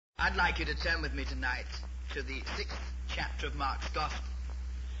I'd like you to turn with me tonight to the 6th chapter of Mark's Gospel.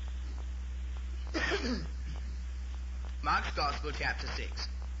 Mark's Gospel, chapter 6.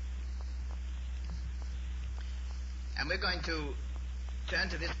 And we're going to turn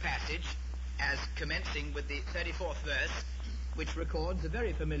to this passage as commencing with the 34th verse, which records a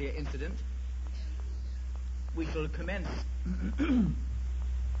very familiar incident. We shall commence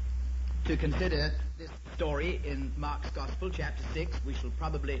to consider this story in Mark's Gospel, chapter 6. We shall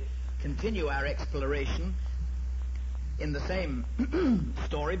probably continue our exploration in the same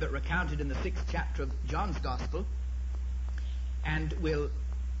story, but recounted in the 6th chapter of John's Gospel. And we'll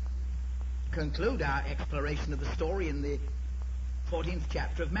conclude our exploration of the story in the 14th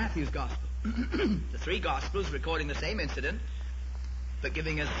chapter of Matthew's Gospel. The three Gospels recording the same incident, but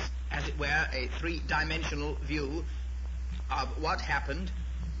giving us, as it were, a three-dimensional view of what happened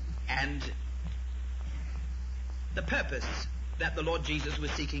and the purpose that the Lord Jesus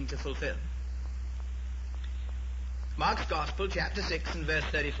was seeking to fulfill. Mark's Gospel, chapter 6 and verse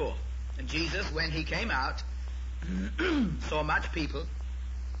 34. And Jesus, when he came out, saw much people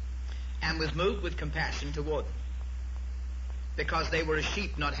and was moved with compassion toward them, because they were as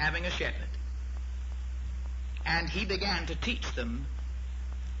sheep not having a shepherd. And he began to teach them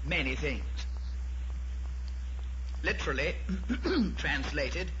many things. Literally,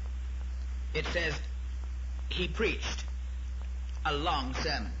 translated, it says, he preached a long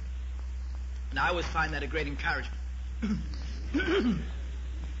sermon. And I always find that a great encouragement.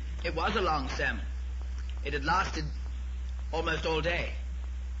 It was a long sermon. It had lasted almost all day.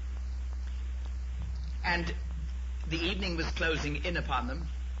 And the evening was closing in upon them.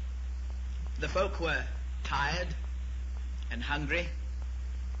 The folk were tired and hungry.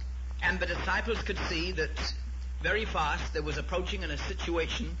 And the disciples could see that very fast there was approaching a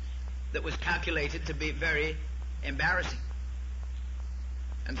situation that was calculated to be very embarrassing.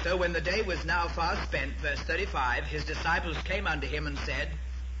 And so when the day was now far spent, verse 35, his disciples came unto him and said,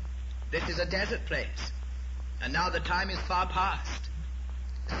 this is a desert place, and now the time is far past.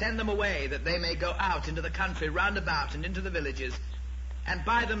 Send them away, that they may go out into the country round about and into the villages, and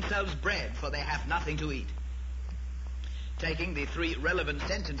buy themselves bread, for they have nothing to eat. Taking the three relevant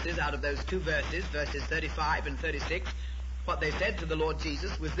sentences out of those two verses, verses 35 and 36, what they said to the Lord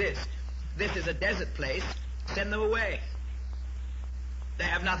Jesus was this: this is a desert place, send them away. They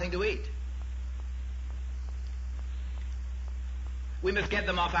have nothing to eat. We must get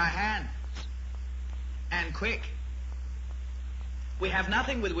them off our hands, and quick. We have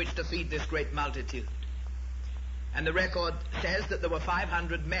nothing with which to feed this great multitude. And the record says that there were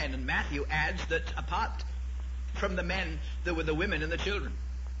 500 men, and Matthew adds that apart from the men, there were the women and the children.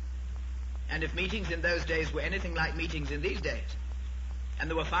 And if meetings in those days were anything like meetings in these days, and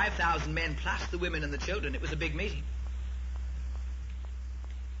there were 5,000 men plus the women and the children, it was a big meeting.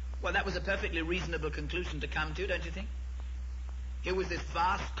 Well, that was a perfectly reasonable conclusion to come to, don't you think? Here was this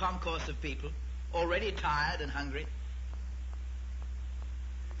vast concourse of people, already tired and hungry.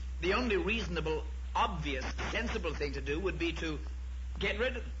 The only reasonable, obvious, sensible thing to do would be to get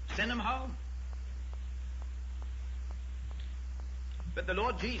rid of them, send them home. But the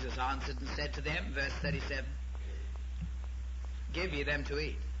Lord Jesus answered and said to them, verse 37, give ye them to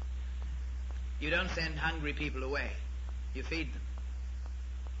eat. You don't send hungry people away, you feed them.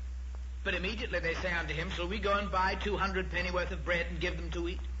 But immediately they say unto him, shall we go and buy 200 penny worth of bread and give them to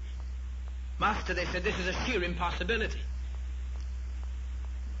eat? Master, they said, this is a sheer impossibility.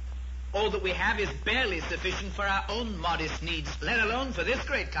 All that we have is barely sufficient for our own modest needs, let alone for this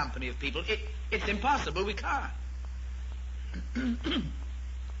great company of people. It's impossible, we can't.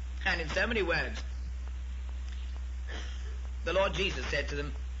 And in so many words, the Lord Jesus said to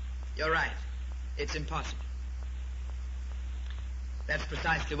them, you're right, it's impossible. That's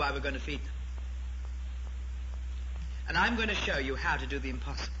precisely why we're going to feed them. And I'm going to show you how to do the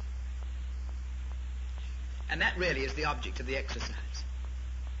impossible. And that really is the object of the exercise.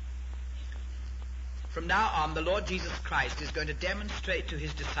 From now on, the Lord Jesus Christ is going to demonstrate to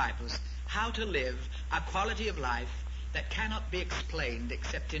his disciples how to live a quality of life that cannot be explained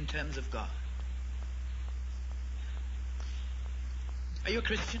except in terms of God. Are you a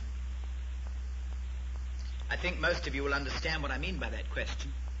Christian? I think most of you will understand what I mean by that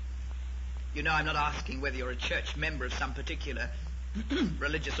question. You know, I'm not asking whether you're a church member of some particular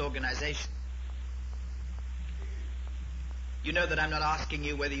religious organization. You know that I'm not asking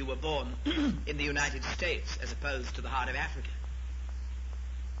you whether you were born in the United States as opposed to the heart of Africa.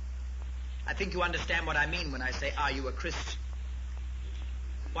 I think you understand what I mean when I say, are you a Christian?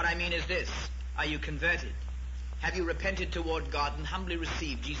 What I mean is this: are you converted? Have you repented toward God and humbly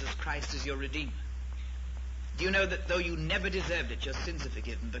received Jesus Christ as your Redeemer? Do you know that though you never deserved it, your sins are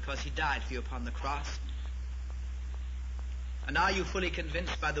forgiven because he died for you upon the cross? And are you fully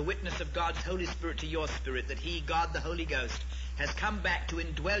convinced by the witness of God's Holy Spirit to your spirit that he, God the Holy Ghost, has come back to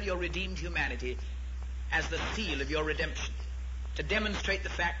indwell your redeemed humanity as the seal of your redemption, to demonstrate the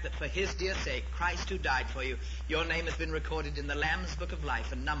fact that for his dear sake, Christ who died for you, your name has been recorded in the Lamb's Book of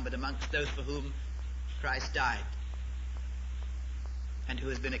Life and numbered amongst those for whom Christ died and who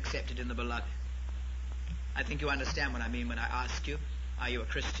has been accepted in the Beloved? I think you understand what I mean when I ask you, are you a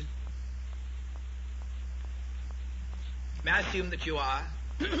Christian? May I assume that you are?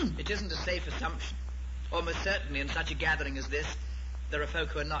 It isn't a safe assumption. Almost certainly in such a gathering as this, there are folk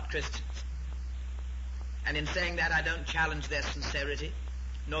who are not Christians. And in saying that, I don't challenge their sincerity,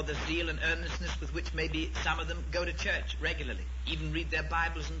 nor the zeal and earnestness with which maybe some of them go to church regularly, even read their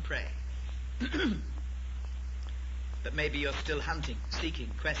Bibles and pray. But maybe you're still hunting, seeking,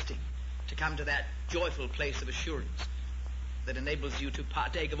 questing, to come to that joyful place of assurance that enables you to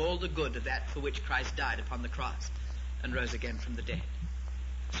partake of all the good of that for which Christ died upon the cross and rose again from the dead.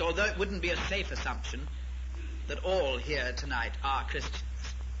 So although it wouldn't be a safe assumption that all here tonight are Christians,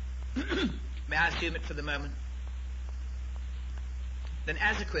 may I assume it for the moment? Then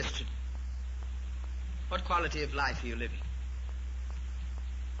as a Christian, what quality of life are you living?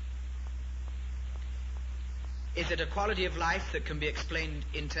 Is it a quality of life that can be explained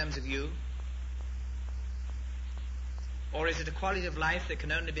in terms of you? Or is it a quality of life that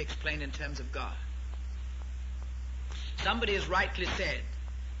can only be explained in terms of God? Somebody has rightly said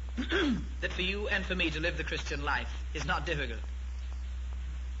that for you and for me to live the Christian life is not difficult.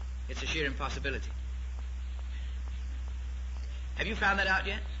 It's a sheer impossibility. Have you found that out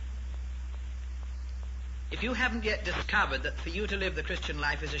yet? If you haven't yet discovered that for you to live the Christian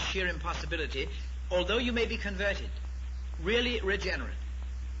life is a sheer impossibility, although you may be converted, really regenerate,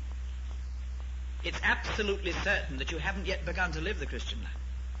 it's absolutely certain that you haven't yet begun to live the Christian life.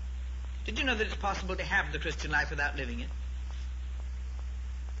 Did you know that it's possible to have the Christian life without living it?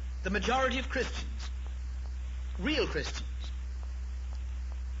 The majority of Christians, real Christians,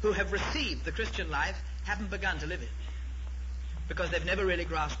 who have received the Christian life haven't begun to live it because they've never really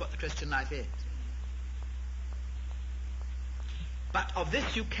grasped what the Christian life is. But of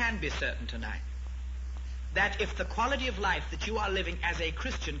this you can be certain tonight, that if the quality of life that you are living as a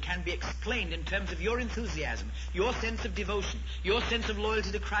Christian can be explained in terms of your enthusiasm, your sense of devotion, your sense of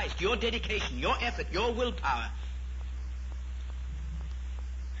loyalty to Christ, your dedication, your effort, your willpower,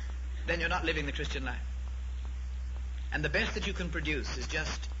 then you're not living the Christian life. And the best that you can produce is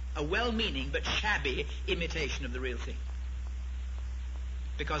just a well-meaning but shabby imitation of the real thing.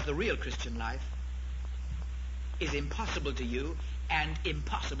 Because the real Christian life is impossible to you and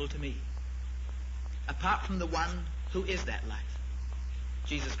impossible to me, apart from the one who is that life,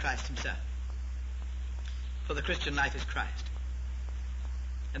 Jesus Christ himself. For the Christian life is Christ.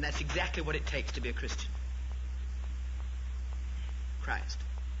 And that's exactly what it takes to be a Christian. Christ.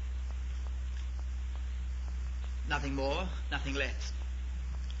 Nothing more, nothing less.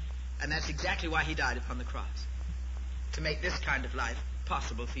 And that's exactly why he died upon the cross, to make this kind of life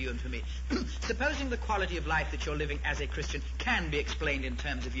possible for you and for me. Supposing the quality of life that you're living as a Christian can be explained in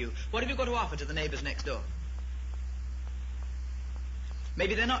terms of you, what have you got to offer to the neighbors next door?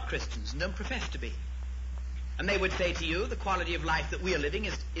 Maybe they're not Christians and don't profess to be. And they would say to you, the quality of life that we are living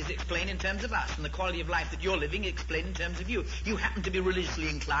is explained in terms of us, and the quality of life that you're living is explained in terms of you. You happen to be religiously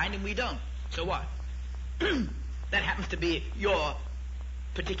inclined and we don't. So what? That happens to be your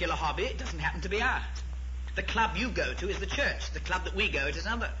particular hobby. It doesn't happen to be ours. The club you go to is the church. The club that we go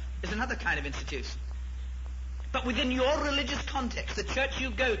to is another kind of institution. But within your religious context, the church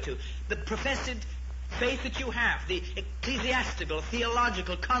you go to, the professed faith that you have, the ecclesiastical,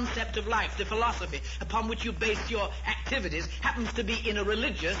 theological concept of life, the philosophy upon which you base your activities, happens to be in a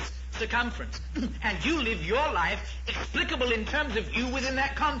religious circumference. And you live your life explicable in terms of you within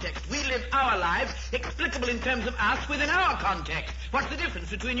that context. We live our lives explicable in terms of us within our context. What's the difference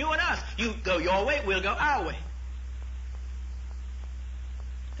between you and us? You go your way, we'll go our way.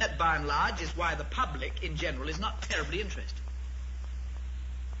 That, by and large, is why the public in general is not terribly interested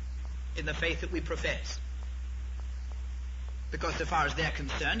in the faith that we profess. Because so far as they're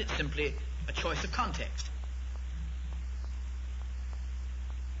concerned, it's simply a choice of context.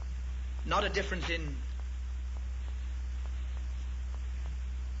 Not a difference in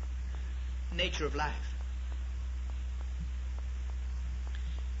nature of life.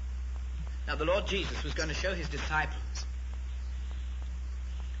 Now, the Lord Jesus was going to show his disciples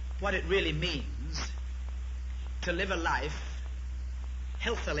what it really means to live a life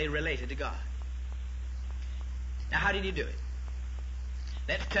healthily related to God. Now, how did he do it?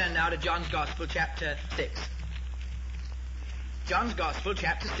 Let's turn now to John's Gospel, chapter 6. John's Gospel,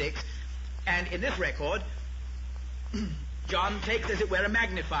 chapter 6, and in this record, John takes, as it were, a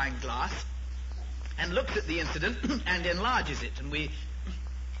magnifying glass and looks at the incident and enlarges it, and we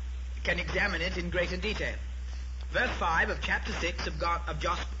can examine it in greater detail. Verse 5 of chapter 6 of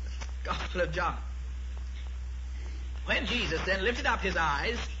Gospel of John. When Jesus then lifted up his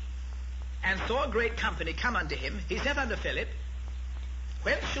eyes and saw a great company come unto him, he said unto Philip,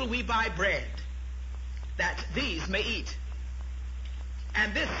 Whence shall we buy bread, that these may eat?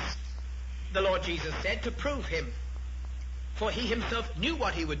 And this the Lord Jesus said to prove him, for he himself knew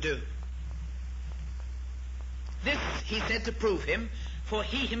what he would do. This he said to prove him, for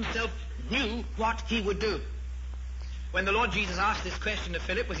he himself knew what he would do. When the Lord Jesus asked this question of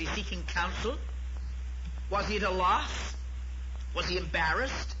Philip, was he seeking counsel? Was he at a loss? Was he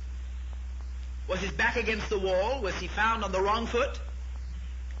embarrassed? Was his back against the wall? Was he found on the wrong foot?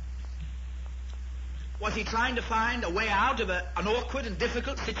 Was he trying to find a way out of an awkward and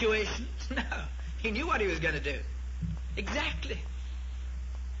difficult situation? No. He knew what he was going to do. Exactly.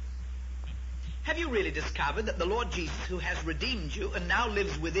 Have you really discovered that the Lord Jesus, who has redeemed you and now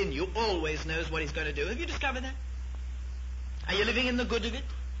lives within you, always knows what he's going to do? Have you discovered that? Are you living in the good of it?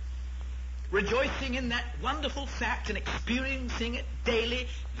 Rejoicing in that wonderful fact and experiencing it daily,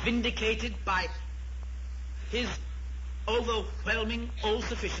 vindicated by his overwhelming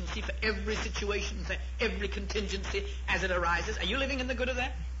all-sufficiency for every situation, for every contingency as it arises? Are you living in the good of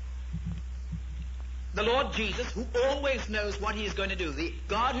that? The Lord Jesus, who always knows what he is going to do, the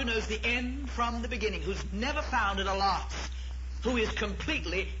God who knows the end from the beginning, who's never found at a loss, who is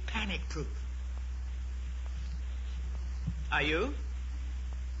completely panic-proof. Are you?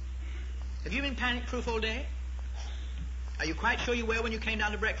 Have you been panic-proof all day? Are you quite sure you were when you came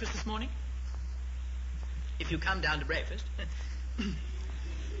down to breakfast this morning? If you come down to breakfast.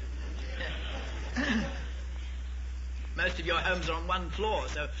 Most of your homes are on one floor,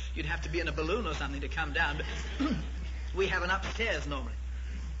 so you'd have to be in a balloon or something to come down. But we have an upstairs normally.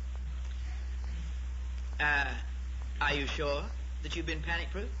 Are you sure that you've been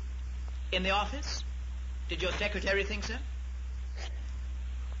panic-proof? In the office? Did your secretary think so?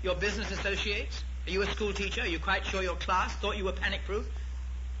 Your business associates? Are you a school teacher? Are you quite sure your class thought you were panic-proof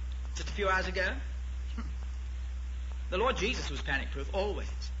just a few hours ago? The Lord Jesus was panic-proof always.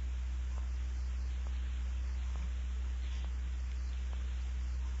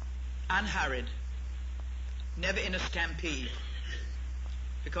 Unhurried, never in a stampede.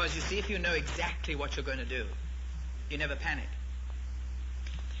 Because you see, if you know exactly what you're going to do, you never panic.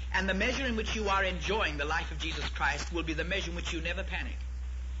 And the measure in which you are enjoying the life of Jesus Christ will be the measure in which you never panic.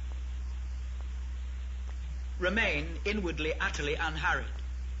 Remain inwardly, utterly unhurried.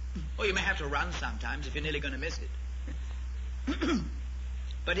 Or you may have to run sometimes if you're nearly going to miss it.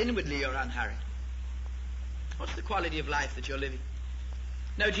 But inwardly you're unhurried. What's the quality of life that you're living?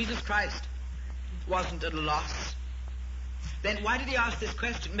 No, Jesus Christ wasn't at a loss. Then why did he ask this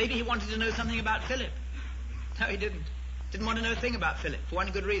question? Maybe he wanted to know something about Philip. No, he didn't. Didn't want to know a thing about Philip for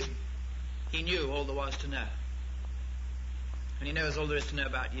one good reason. He knew all there was to know. And he knows all there is to know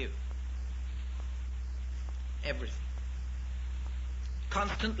about you. Everything.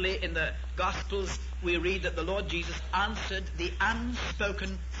 Constantly in the Gospels we read that the Lord Jesus answered the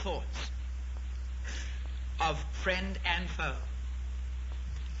unspoken thoughts of friend and foe.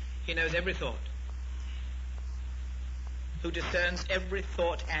 He knows every thought. Who discerns every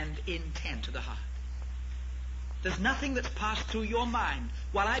thought and intent of the heart. There's nothing that's passed through your mind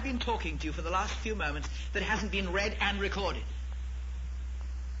while I've been talking to you for the last few moments that hasn't been read and recorded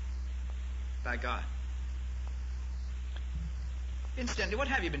by God. Incidentally, what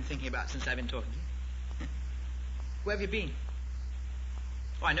have you been thinking about since I've been talking to you? Where have you been?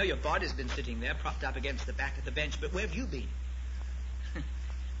 Oh, I know your body's been sitting there propped up against the back of the bench, but where have you been?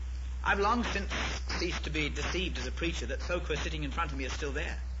 I've long since ceased to be deceived as a preacher that folk who are sitting in front of me are still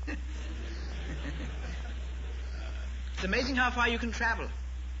there. It's amazing how far you can travel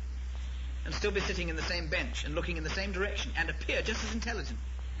and still be sitting in the same bench and looking in the same direction and appear just as intelligent.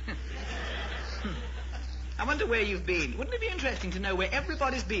 I wonder where you've been. Wouldn't it be interesting to know where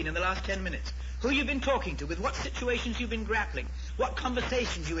everybody's been in the last 10 minutes? Who you've been talking to, with what situations you've been grappling, what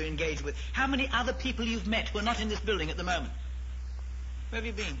conversations you were engaged with, how many other people you've met who are not in this building at the moment. Where have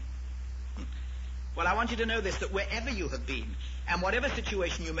you been? Well, I want you to know this, that wherever you have been, and whatever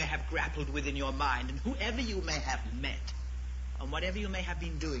situation you may have grappled with in your mind, and whoever you may have met, and whatever you may have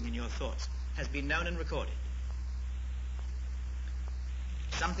been doing in your thoughts, has been known and recorded.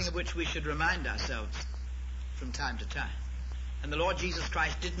 Something of which we should remind ourselves from time to time. And the Lord Jesus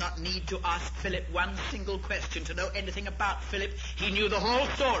Christ did not need to ask Philip one single question to know anything about Philip. He knew the whole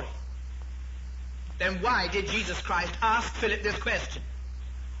story. then why did Jesus Christ ask Philip this question?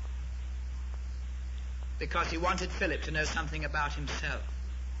 Because he wanted Philip to know something about himself.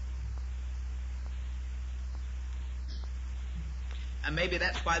 And maybe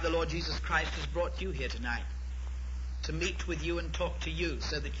that's why the Lord Jesus Christ has brought you here tonight, to meet with you and talk to you,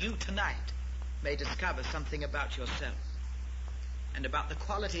 so that you tonight may discover something about yourself and about the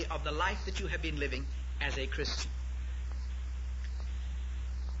quality of the life that you have been living as a Christian.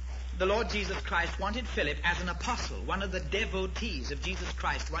 The Lord Jesus Christ wanted Philip as an apostle, one of the devotees of Jesus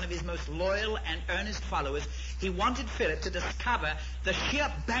Christ, one of his most loyal and earnest followers. He wanted Philip to discover the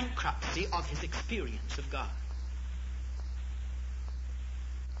sheer bankruptcy of his experience of God.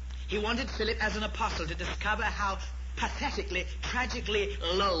 He wanted Philip as an apostle to discover how pathetically, tragically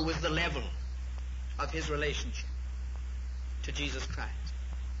low was the level of his relationship to Jesus Christ.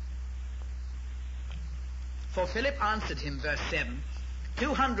 For Philip answered him, verse 7,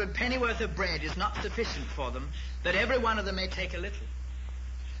 200 pennyworth of bread is not sufficient for them, that every one of them may take a little.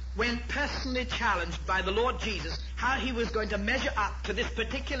 When personally challenged by the Lord Jesus how he was going to measure up to this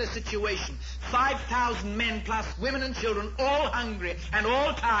particular situation, 5,000 men plus women and children, all hungry and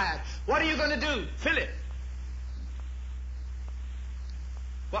all tired, what are you going to do, Philip?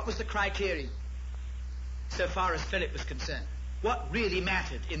 What was the criteria so far as Philip was concerned? What really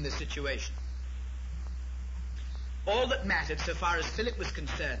mattered in this situation? All that mattered so far as Philip was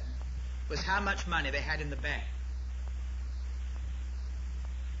concerned was how much money they had in the bank.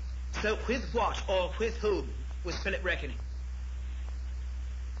 So with what or with whom was Philip reckoning?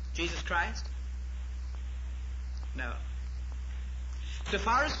 Jesus Christ? No. So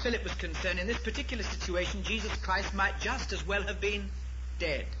far as Philip was concerned, in this particular situation, Jesus Christ might just as well have been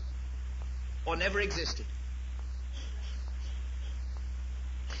dead or never existed.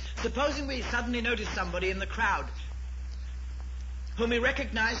 Supposing we suddenly notice somebody in the crowd whom we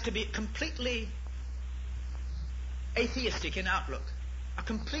recognize to be completely atheistic in outlook, a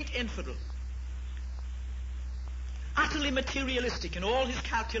complete infidel, utterly materialistic in all his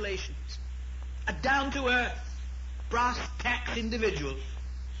calculations, a down-to-earth, brass-tacks individual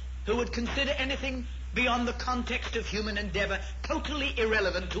who would consider anything beyond the context of human endeavor totally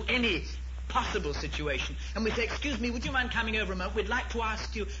irrelevant to any possible situation. And we say, excuse me, would you mind coming over a moment? We'd like to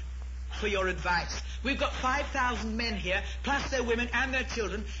ask you for your advice. We've got 5,000 men here, plus their women and their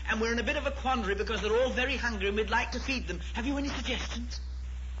children, and we're in a bit of a quandary because they're all very hungry and we'd like to feed them. Have you any suggestions?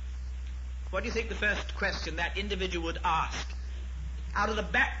 What do you think the first question that individual would ask? Out of the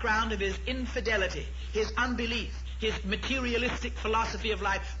background of his infidelity, his unbelief, his materialistic philosophy of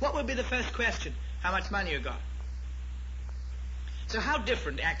life, what would be the first question? How much money you got? So how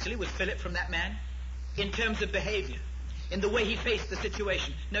different, actually, was Philip from that man in terms of behavior, in the way he faced the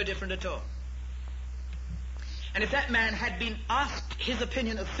situation? No different at all. And if that man had been asked his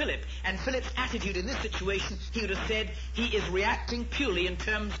opinion of Philip and Philip's attitude in this situation, he would have said he is reacting purely in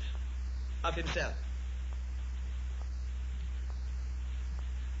terms of himself.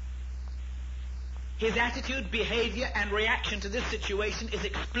 His attitude, behavior, and reaction to this situation is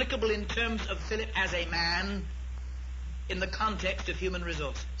explicable in terms of Philip as a man in the context of human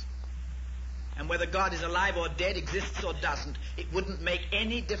resources. And whether God is alive or dead, exists or doesn't, it wouldn't make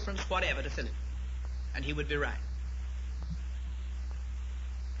any difference whatever to Philip. And he would be right.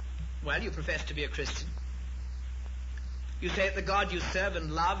 Well, you profess to be a Christian. You say that the God you serve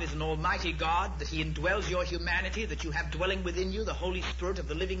and love is an almighty God, that he indwells your humanity, that you have dwelling within you the Holy Spirit of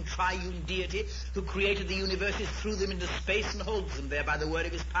the living triune deity who created the universes, threw them into space and holds them there by the word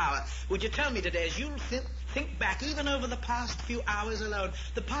of his power. Would you tell me today, as you think back even over the past few hours alone,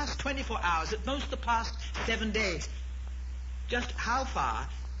 the past 24 hours, at most the past 7 days, just how far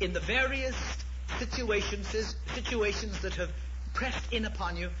in the various situations that have pressed in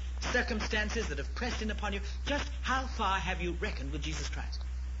upon you, circumstances that have pressed in upon you, just how far have you reckoned with Jesus Christ?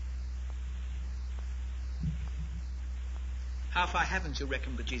 How far haven't you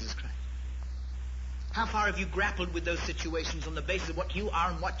reckoned with Jesus Christ? How far have you grappled with those situations on the basis of what you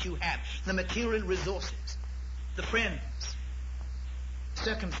are and what you have, the material resources, the friends,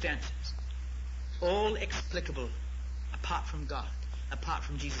 circumstances, all explicable apart from God, apart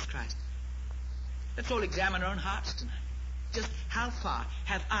from Jesus Christ? Let's all examine our own hearts tonight. Just how far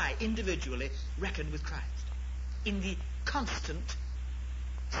have I individually reckoned with Christ in the constant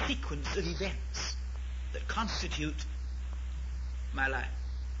sequence of events that constitute my life?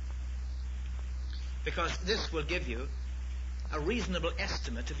 Because this will give you a reasonable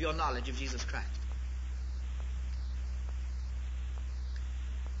estimate of your knowledge of Jesus Christ.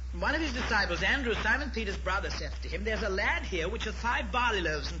 One of his disciples, Andrew, Simon Peter's brother, said to him, "There's a lad here which hath 5 barley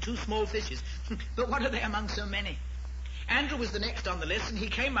loaves and 2 small fishes, but what are they among so many?" Andrew was the next on the list, and he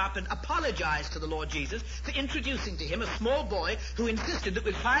came up and apologized to the Lord Jesus for introducing to him a small boy who insisted that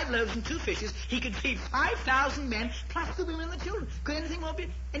with 5 loaves and 2 fishes he could feed 5,000 men plus the women and the children. Could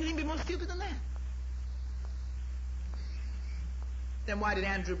anything be more stupid than that? Then why did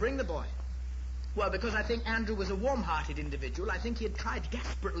Andrew bring the boy? Well, because I think Andrew was a warm-hearted individual. I think he had tried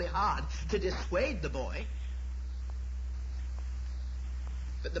desperately hard to dissuade the boy.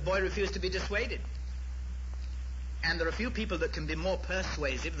 But the boy refused to be dissuaded. And there are few people that can be more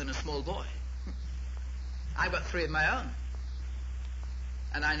persuasive than a small boy. I've got 3 of my own.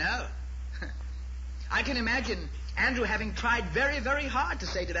 And I know. I can imagine Andrew having tried very, very hard to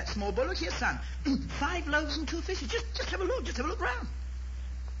say to that small boy, look here, son, 5 loaves and 2 fishes. Just have a look. Just have a look round.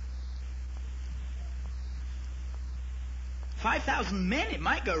 5,000 men it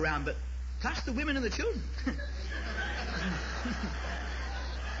might go round, but plus the women and the children.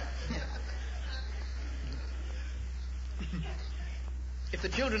 If the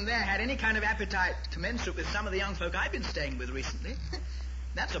children there had any kind of appetite commensurate with some of the young folk I've been staying with recently,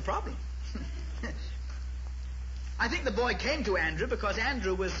 that's a problem. I think the boy came to Andrew because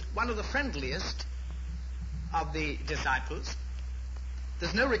Andrew was one of the friendliest of the disciples.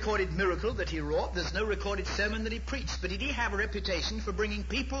 There's no recorded miracle that he wrought. There's no recorded sermon that he preached. But he did have a reputation for bringing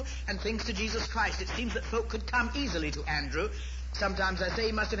people and things to Jesus Christ. It seems that folk could come easily to Andrew. Sometimes I say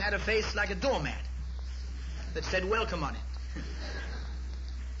he must have had a face like a doormat that said welcome on it.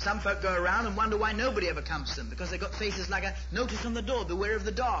 Some folk go around and wonder why nobody ever comes to them, because they've got faces like a notice on the door, beware of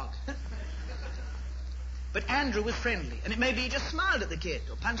the dog. But Andrew was friendly, and it may be he just smiled at the kid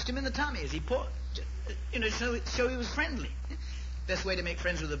or punched him in the tummy as he poured, show he was friendly. Best way to make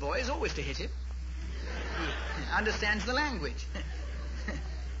friends with a boy is always to hit him. He understands the language.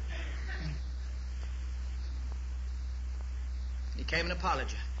 He came and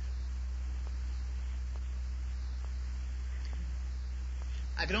apologized.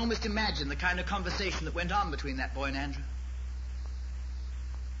 I can almost imagine the kind of conversation that went on between that boy and Andrew.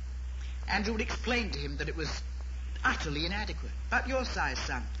 Andrew would explain to him that it was utterly inadequate. About your size,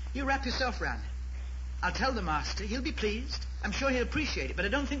 son. You wrap yourself round it. I'll tell the master. He'll be pleased. I'm sure he'll appreciate it, but I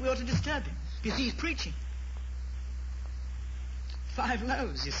don't think we ought to disturb him. You see, he's preaching. 5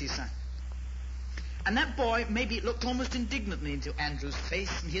 loaves, you see, son. And that boy, maybe it looked almost indignantly into Andrew's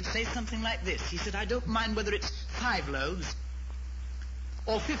face, and he'd say something like this. He said, I don't mind whether it's 5 loaves,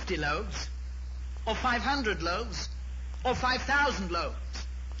 or 50 loaves, or 500 loaves, or 5,000 loaves.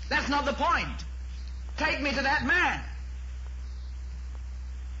 That's not the point. Take me to that man.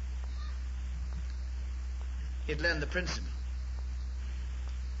 He'd learned the principle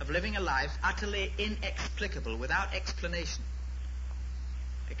of living a life utterly inexplicable, without explanation,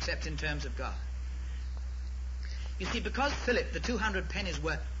 except in terms of God. You see, because Philip, the 200 pennies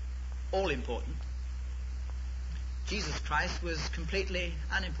were all important, Jesus Christ was completely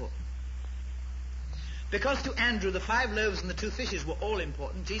unimportant. Because to Andrew the 5 loaves and the 2 fishes were all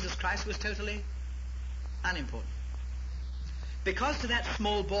important, Jesus Christ was totally unimportant. Because to that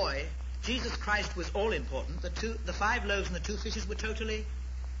small boy Jesus Christ was all important, the 5 loaves and the 2 fishes were totally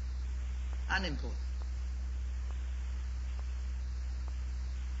unimportant.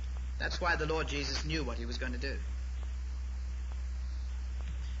 That's why the Lord Jesus knew what he was going to do.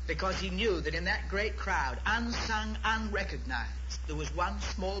 Because he knew that in that great crowd, unsung, unrecognized, there was one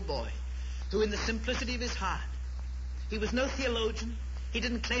small boy who, in the simplicity of his heart, he was no theologian, he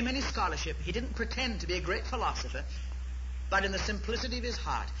didn't claim any scholarship, he didn't pretend to be a great philosopher, but in the simplicity of his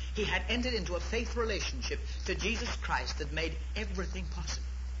heart, he had entered into a faith relationship to Jesus Christ that made everything possible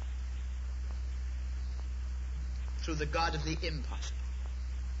through the God of the impossible.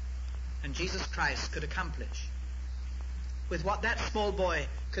 And Jesus Christ could accomplish with what that small boy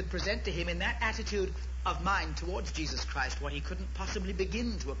could present to him in that attitude of mind towards Jesus Christ, what he couldn't possibly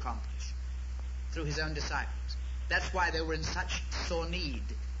begin to accomplish through his own disciples. That's why they were in such sore need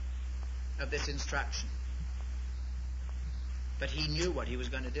of this instruction. But he knew what he was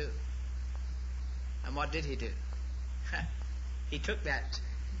going to do. And what did he do? He took that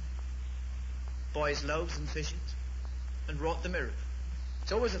boy's loaves and fishes and wrought the miracle.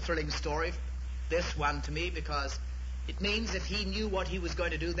 It's always a thrilling story, this one to me, because it means if he knew what he was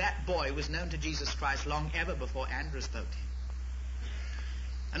going to do, that boy was known to Jesus Christ long ever before Andrew spoke to him.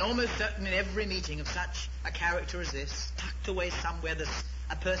 And almost certain in every meeting of such a character as this, tucked away somewhere, there's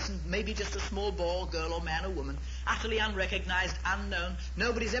a person, maybe just a small boy, girl, or man or woman, utterly unrecognized, unknown.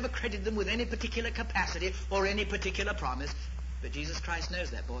 Nobody's ever credited them with any particular capacity or any particular promise. But Jesus Christ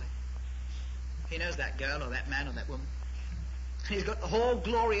knows that boy. He knows that girl or that man or that woman. And he's got the whole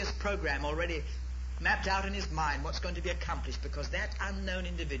glorious program already mapped out in his mind, what's going to be accomplished, because that unknown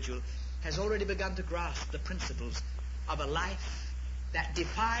individual has already begun to grasp the principles of a life that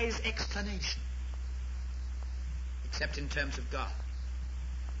defies explanation, except in terms of God,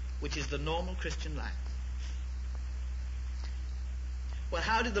 which is the normal Christian life. Well,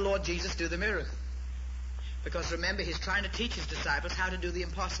 how did the Lord Jesus do the miracle? Because remember, he's trying to teach his disciples how to do the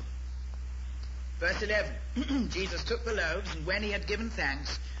impossible. Verse 11, Jesus took the loaves, and when he had given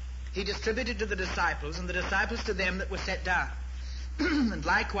thanks, he distributed to the disciples, and the disciples to them that were set down, and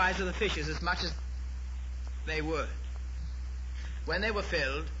likewise to the fishes as much as they would. When they were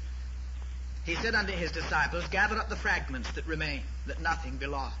filled, he said unto his disciples, gather up the fragments that remain, that nothing be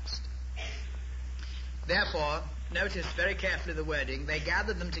lost. Therefore, notice very carefully the wording, they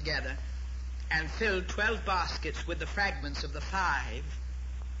gathered them together and filled 12 baskets with the fragments of the 5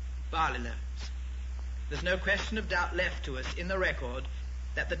 barley loaves. There's no question of doubt left to us in the record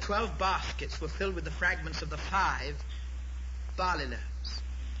that the 12 baskets were filled with the fragments of the 5 barley loaves,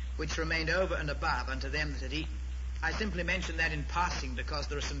 which remained over and above unto them that had eaten. I simply mention that in passing because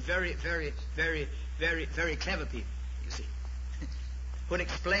there are some very, very, very, very, very clever people, you see, who would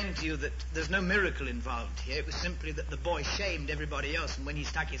explain to you that there's no miracle involved here. It was simply that the boy shamed everybody else, and when he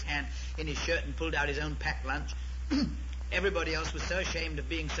stuck his hand in his shirt and pulled out his own packed lunch, everybody else was so ashamed of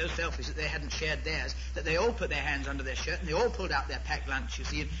being so selfish that they hadn't shared theirs, that they all put their hands under their shirt and they all pulled out their packed lunch, you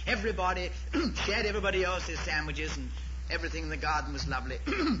see, and everybody shared everybody else's sandwiches, and everything in the garden was lovely.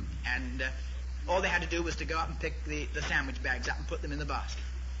 And all they had to do was to go up and pick the sandwich bags up and put them in the basket.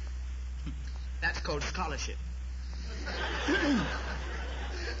 That's called scholarship.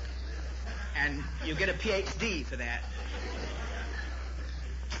 And you get a PhD for that.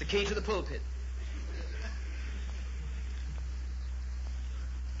 It's the key to the pulpit.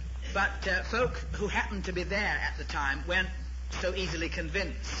 But folk who happened to be there at the time weren't so easily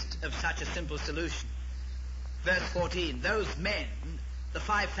convinced of such a simple solution. Verse 14, those men, the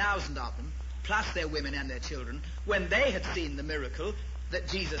 5,000 of them, plus their women and their children, when they had seen the miracle that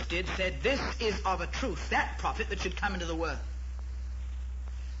Jesus did, said, this is of a truth, that prophet that should come into the world.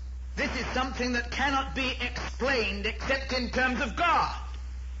 This is something that cannot be explained except in terms of God.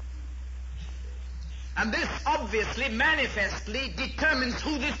 And this obviously, manifestly determines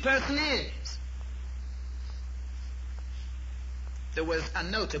who this person is. There was a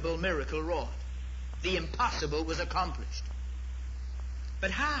notable miracle wrought. The impossible was accomplished.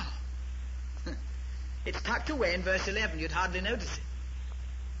 But how? It's tucked away in verse 11. You'd hardly notice it.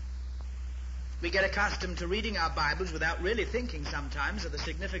 We get accustomed to reading our Bibles without really thinking sometimes of the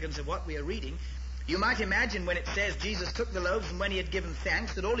significance of what we are reading. You might imagine when it says Jesus took the loaves and when he had given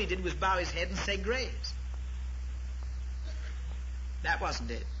thanks that all he did was bow his head and say grace. That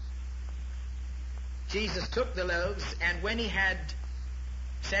wasn't it. Jesus took the loaves and when he had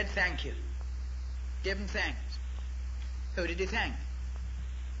said thank you, given thanks, who did he thank?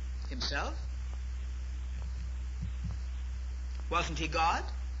 Himself? Wasn't he God?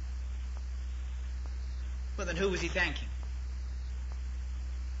 Well, then who was he thanking?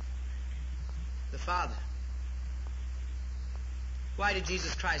 The Father. Why did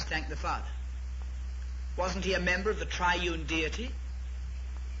Jesus Christ thank the Father? Wasn't he a member of the triune deity?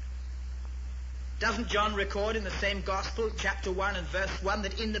 Doesn't John record in the same Gospel, chapter 1 and verse 1,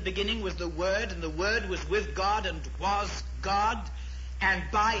 that in the beginning was the Word, and the Word was with God and was God, and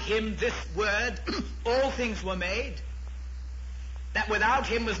by him, this Word, all things were made? That without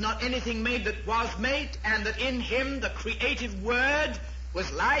him was not anything made that was made, and that in him the creative Word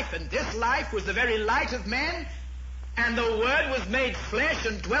was life, and this life was the very light of men, and the Word was made flesh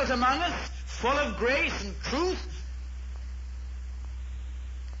and dwelt among us, full of grace and truth.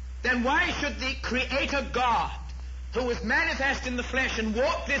 Then why should the Creator God, who was manifest in the flesh and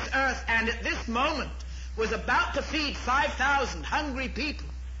walked this earth, and at this moment was about to feed 5,000 hungry people,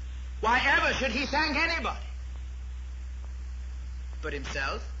 why ever should he thank anybody but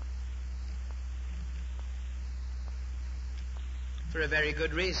himself? For a very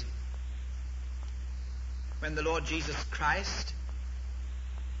good reason. When the Lord Jesus Christ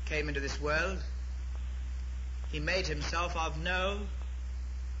came into this world, he made himself of no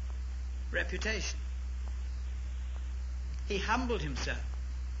reputation. He humbled himself.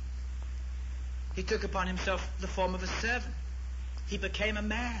 He took upon himself the form of a servant. He became a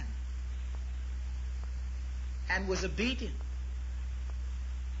man and was obedient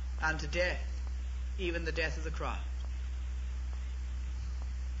unto death, even the death of the cross.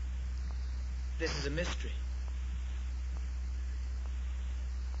 This is a mystery.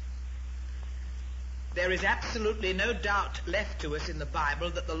 There is absolutely no doubt left to us in the Bible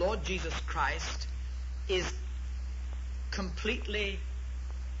that the Lord Jesus Christ is completely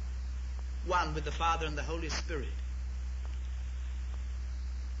one with the Father and the Holy Spirit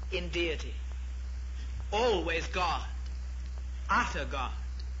in deity. Always God utter God.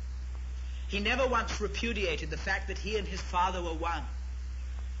 He never once repudiated the fact that he and his Father were one.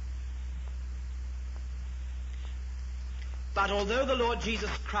 But although the Lord Jesus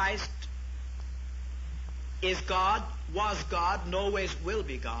Christ is God, was God, and always will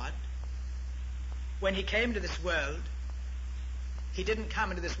be God, when he came to this world, he didn't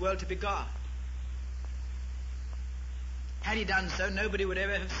come into this world to be God. Had he done so, nobody would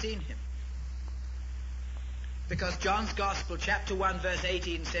ever have seen him. Because John's Gospel, chapter 1, verse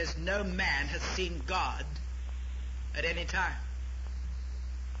 18 says, no man hath seen God at any time.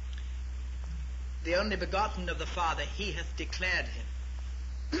 The only begotten of the Father, he hath declared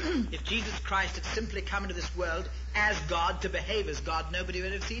him. If Jesus Christ had simply come into this world as God, to behave as God, nobody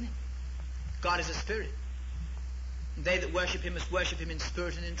would have seen him. God is a spirit. And they that worship him must worship him in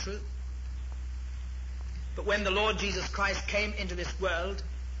spirit and in truth. But when the Lord Jesus Christ came into this world,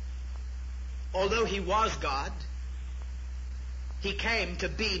 although he was God, he came to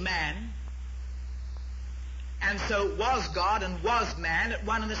be man, and so was God and was man at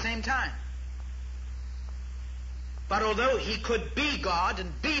one and the same time. But although he could be God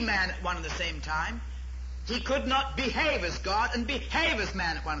and be man at one and the same time, he could not behave as God and behave as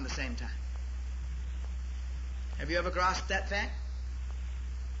man at one and the same time. Have you ever grasped that fact?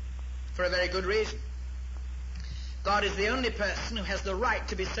 For a very good reason. God is the only person who has the right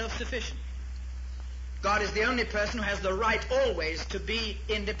to be self-sufficient. God is the only person who has the right always to be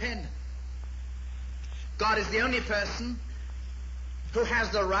independent. God is the only person who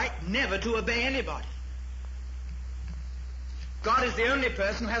has the right never to obey anybody. God is the only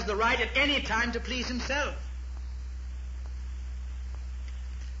person who has the right at any time to please himself.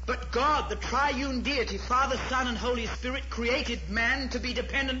 But God, the triune deity, Father, Son, and Holy Spirit, created man to be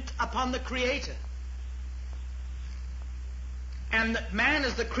dependent upon the Creator. And that man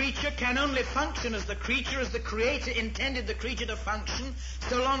as the creature can only function as the creature, as the Creator intended the creature to function,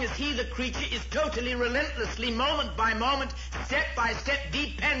 so long as he, the creature, is totally, relentlessly, moment by moment, step by step,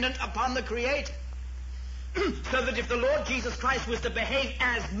 dependent upon the Creator. So that if the Lord Jesus Christ was to behave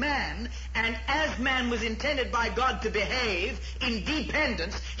as man, and as man was intended by God to behave in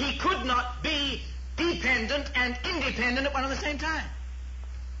dependence, he could not be dependent and independent at one and the same time.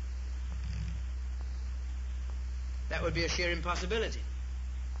 That would be a sheer impossibility.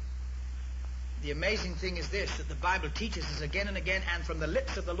 The amazing thing is this, that the Bible teaches us again and again, and from the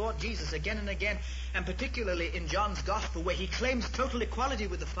lips of the Lord Jesus again and again, and particularly in John's Gospel, where he claims total equality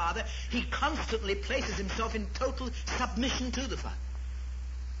with the Father, he constantly places himself in total submission to the Father.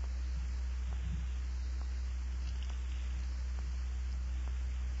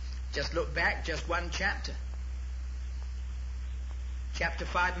 Just look back just one chapter. Chapter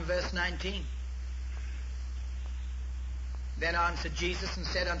 5 and verse 19. Then answered Jesus and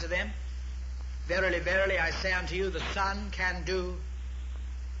said unto them, Verily, verily, I say unto you, the Son can do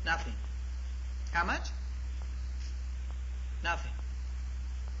nothing. How much? Nothing.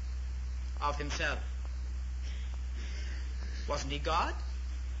 Of himself. Wasn't he God?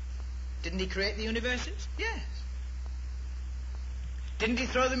 Didn't he create the universes? Yes. Didn't he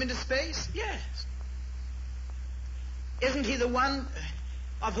throw them into space? Yes. Isn't he the one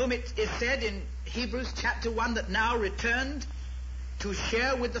of whom it is said in Hebrews chapter 1 that now returned to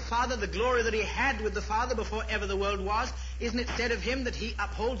share with the Father the glory that he had with the Father before ever the world was? Isn't it said of him that he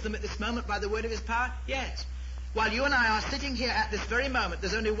upholds them at this moment by the word of his power? Yes. While you and I are sitting here at this very moment,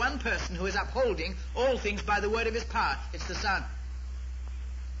 there's only one person who is upholding all things by the word of his power. It's the Son.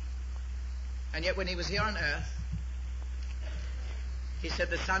 And yet when he was here on earth, he said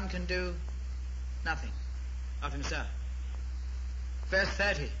the Son can do nothing of himself. Verse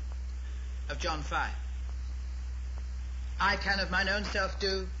 30 of John 5. I can of mine own self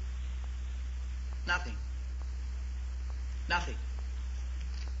do nothing. Nothing.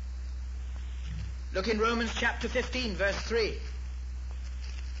 Look in Romans chapter 15, verse 3.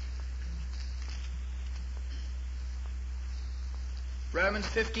 Romans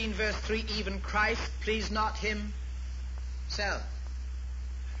 15, verse 3, even Christ pleased not himself.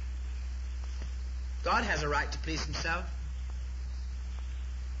 God has a right to please himself.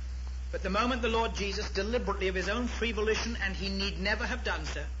 But the moment the Lord Jesus, deliberately of his own free volition, and he need never have done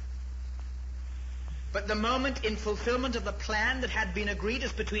so, but the moment in fulfillment of the plan that had been agreed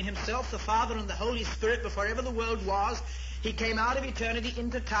as between himself, the Father, and the Holy Spirit before ever the world was, he came out of eternity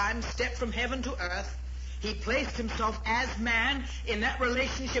into time, stepped from heaven to earth. He placed himself as man in that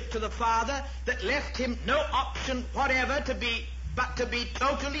relationship to the Father that left him no option whatever but to be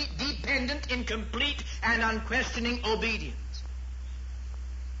totally dependent in complete and unquestioning obedience.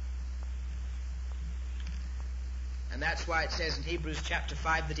 And that's why it says in Hebrews chapter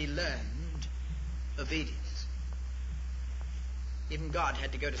 5 that he learned obedience. Even God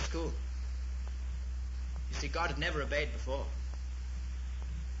had to go to school. You see, God had never obeyed before.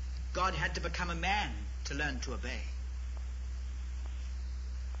 God had to become a man to learn to obey.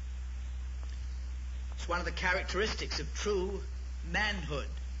 It's one of the characteristics of true manhood: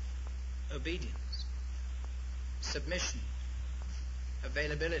 obedience, submission,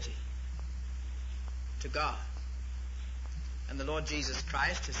 availability to God. And the Lord Jesus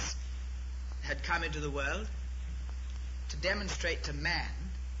Christ had come into the world to demonstrate to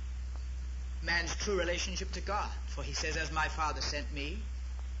man's true relationship to God. For he says, as my Father sent me,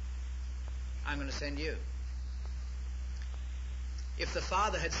 I'm going to send you. If the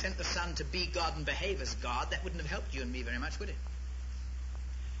Father had sent the Son to be God and behave as God, that wouldn't have helped you and me very much, would it?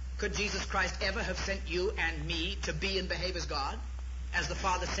 Could Jesus Christ ever have sent you and me to be and behave as God, as the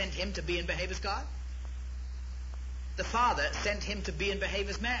Father sent him to be and behave as God? The Father sent him to be and behave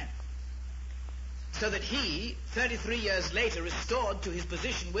as man, so that he, 33 years later, restored to his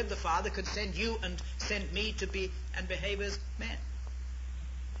position with the Father, could send you and send me to be and behave as men.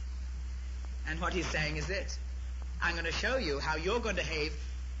 And what he's saying is this: I'm going to show you how you're going to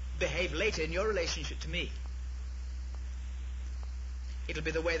behave later in your relationship to me. It'll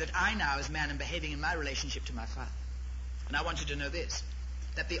be the way that I now, as man, am behaving in my relationship to my Father. And I want you to know this,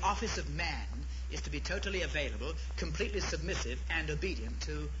 that the office of man is to be totally available, completely submissive, and obedient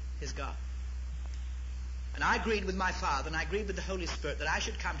to his God. And I agreed with my Father, and I agreed with the Holy Spirit, that I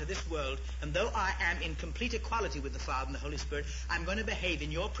should come to this world, and though I am in complete equality with the Father and the Holy Spirit, I'm going to behave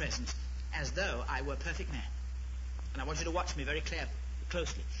in your presence as though I were a perfect man. And I want you to watch me very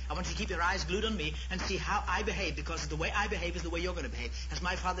closely. I want you to keep your eyes glued on me and see how I behave, because the way I behave is the way you're going to behave. As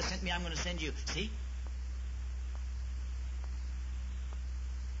my Father sent me, I'm going to send you. See?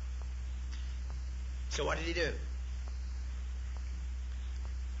 So what did he do?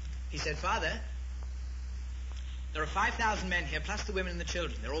 He said, Father, there are 5,000 men here, plus the women and the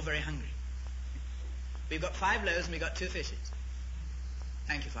children. They're all very hungry. We've got 5 loaves and we've got 2 fishes.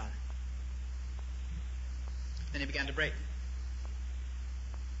 Thank you, Father. Then he began to break them.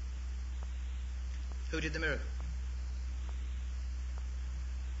 Who did the miracle?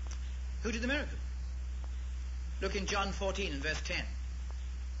 Who did the miracle? Look in John 14 and verse 10.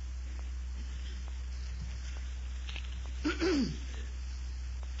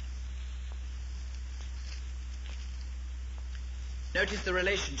 Notice the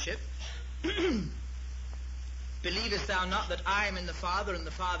relationship. Believest thou not that I am in the Father and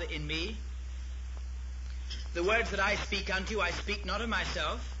the Father in me? The words that I speak unto you, I speak not of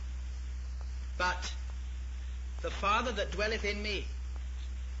myself, but the Father that dwelleth in me.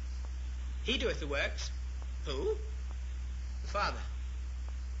 He doeth the works. Who? The Father.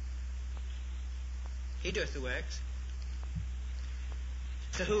 He doeth the works.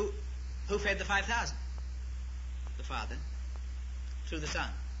 So who fed the 5,000? The Father, through the Son.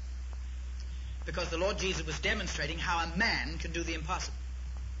 Because the Lord Jesus was demonstrating how a man can do the impossible.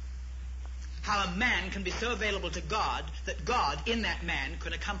 How a man can be so available to God that God in that man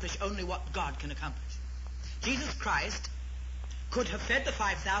can accomplish only what God can accomplish. Jesus Christ could have fed the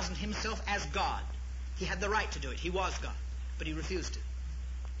 5,000 himself as God. He had the right to do it. He was God, but he refused to.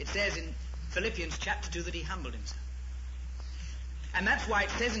 It says in Philippians chapter 2 that he humbled himself. And that's why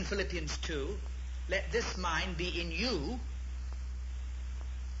it says in Philippians 2, let this mind be in you,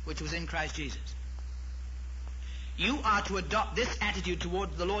 which was in Christ Jesus. You are to adopt this attitude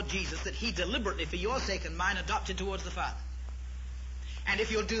toward the Lord Jesus that he deliberately, for your sake and mine, adopted towards the Father. And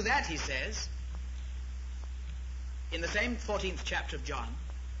if you'll do that, he says, in the same 14th chapter of John,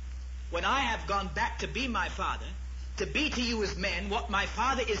 when I have gone back to be my Father, to be to you as men what my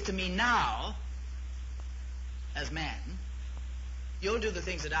Father is to me now as man, you'll do the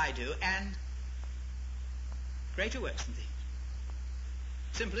things that I do, and greater works than these.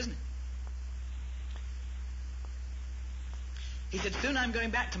 Simple, isn't it? He said, soon I'm going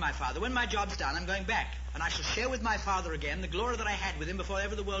back to my Father. When my job's done, I'm going back, and I shall share with my Father again the glory that I had with him before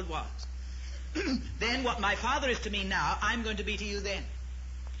ever the world was. Then what my Father is to me now, I'm going to be to you then.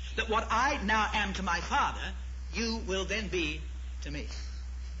 That what I now am to my Father, you will then be to me.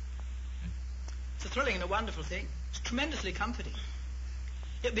 It's a thrilling and a wonderful thing. It's tremendously comforting.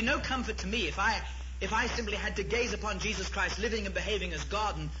 It would be no comfort to me if I simply had to gaze upon Jesus Christ living and behaving as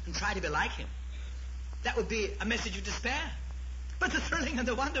God and try to be like him. That would be a message of despair. But the thrilling and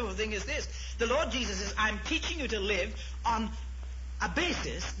the wonderful thing is this. The Lord Jesus says, I'm teaching you to live on a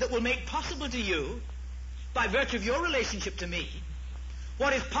basis that will make possible to you, by virtue of your relationship to me,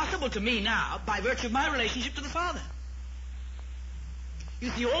 what is possible to me now by virtue of my relationship to the Father. You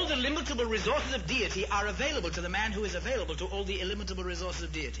see, all the illimitable resources of deity are available to the man who is available to all the illimitable resources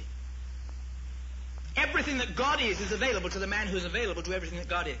of deity. everything that God is available to the man who is available to everything that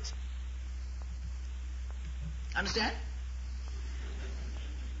God is. Understand?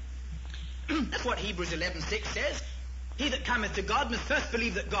 That's what Hebrews 11:6 says. He that cometh to God must first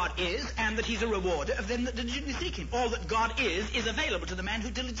believe that God is, and that he's a rewarder of them that diligently seek him. All that God is available to the man who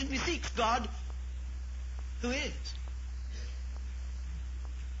diligently seeks God who is.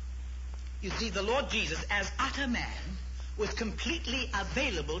 You see, the Lord Jesus, as utter man, was completely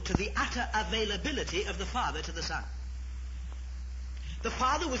available to the utter availability of the Father to the Son. The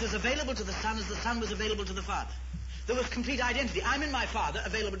Father was as available to the Son as the Son was available to the Father. There was complete identity. I'm in my Father,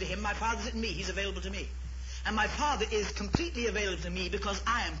 available to him. My Father's in me, he's available to me. And my Father is completely available to me because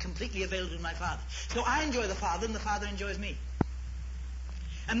I am completely available to my Father. So I enjoy the Father and the Father enjoys me.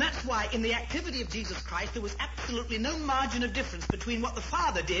 And that's why in the activity of Jesus Christ there was absolutely no margin of difference between what the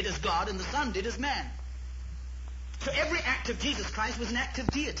Father did as God and the Son did as man. So every act of Jesus Christ was an act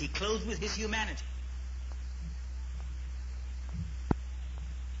of deity clothed with his humanity.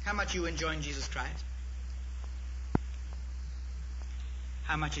 How much are you enjoying Jesus Christ?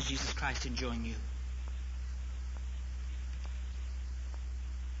 How much is Jesus Christ enjoying you?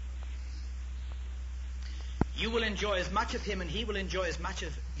 You will enjoy as much of him and he will enjoy as much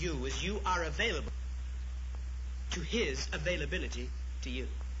of you as you are available to his availability to you.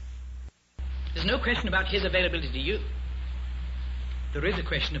 There's no question about his availability to you. There is a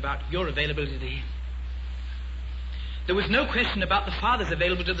question about your availability to him. There was no question about the Father's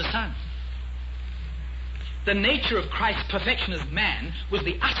availability to the Son. The nature of Christ's perfection as man was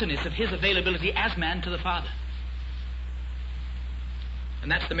the utterness of his availability as man to the Father. And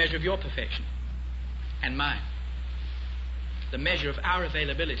that's the measure of your perfection and mine. The measure of our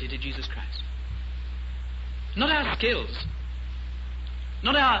availability to Jesus Christ. Not our skills,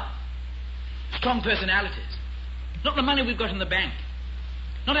 not our strong personalities, not the money we've got in the bank,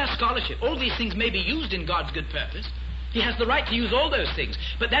 not our scholarship. All these things may be used in God's good purpose. He has the right to use all those things,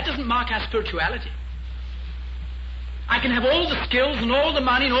 but that doesn't mark our spirituality. I can have all the skills and all the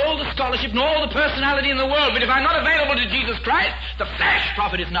money and all the scholarship and all the personality in the world, but if I'm not available to Jesus Christ, the flesh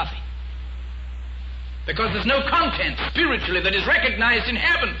profiteth nothing. Because there's no content spiritually that is recognized in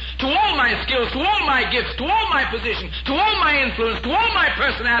heaven to all my skills, to all my gifts, to all my position, to all my influence, to all my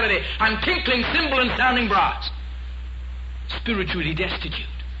personality. I'm tinkling cymbal and sounding brass. Spiritually destitute.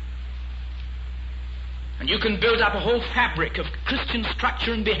 And you can build up a whole fabric of Christian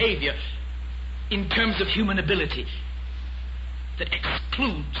structure and behavior in terms of human ability that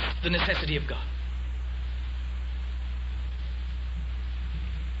excludes the necessity of God.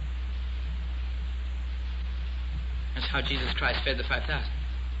 That's how Jesus Christ fed the 5,000.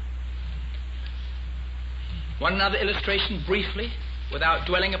 One another illustration briefly, without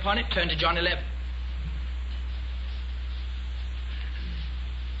dwelling upon it, turn to John 11.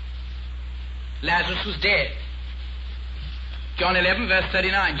 Lazarus was dead. John 11, verse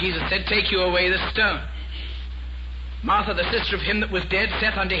 39, Jesus said, "Take you away the stone." Martha, the sister of him that was dead,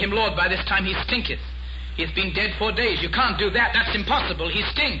 saith unto him, "Lord, by this time he stinketh. He has been dead 4 days. You can't do that. That's impossible. He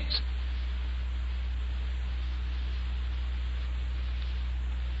stinks."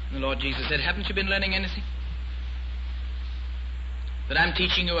 And the Lord Jesus said, "Haven't you been learning anything? That I'm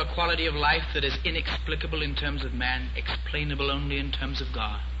teaching you a quality of life that is inexplicable in terms of man, explainable only in terms of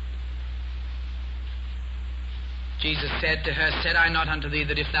God." Jesus said to her, "Said I not unto thee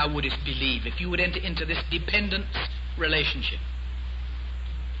that if thou wouldest believe," if you would enter into this dependence relationship,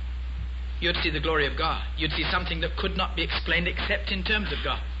 you'd see the glory of God. You'd see something that could not be explained except in terms of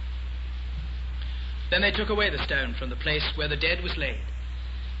God. Then they took away the stone from the place where the dead was laid.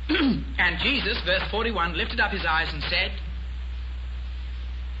 And Jesus, verse 41, lifted up his eyes and said,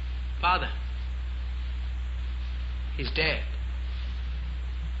 "Father, he's dead.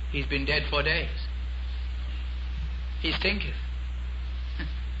 He's been dead 4 days. He stinketh."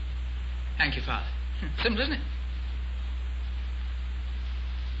 Thank you, Father. Simple, isn't it?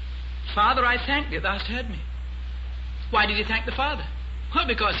 "Father, I thank thee, thou hast heard me." Why did he thank the Father? Well,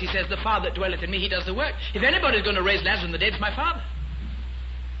 because he says, "The Father that dwelleth in me, he does the work." If anybody's going to raise Lazarus from the dead, it's my Father.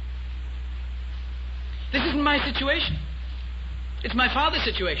 This isn't my situation. It's my Father's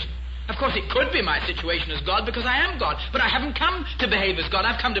situation. Of course, it could be my situation as God because I am God, but I haven't come to behave as God.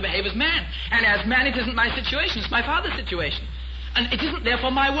 I've come to behave as man. And as man, it isn't my situation. It's my Father's situation. And it isn't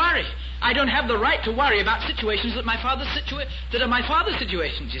therefore my worry. I don't have the right to worry about situations that that are my Father's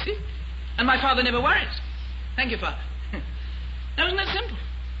situations, you see. And my Father never worries. Thank you, Father. Now, isn't that simple?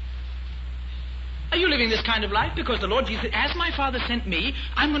 Are you living this kind of life? Because the Lord Jesus said, "As my Father sent me,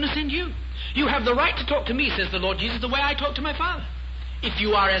 I'm going to send you." You have the right to talk to me, says the Lord Jesus, the way I talk to my Father. If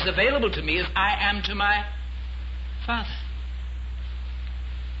you are as available to me as I am to my Father.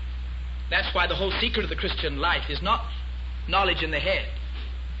 That's why the whole secret of the Christian life is not knowledge in the head.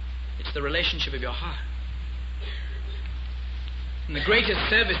 It's the relationship of your heart. And the greatest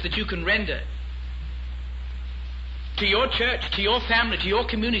service that you can render to your church, to your family, to your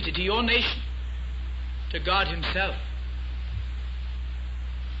community, to your nation, to God Himself,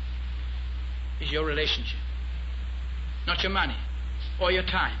 is your relationship. Not your money, or your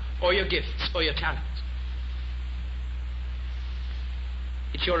time, or your gifts, or your talents.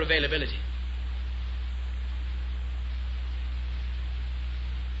 It's your availability.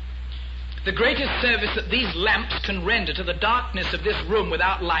 The greatest service that these lamps can render to the darkness of this room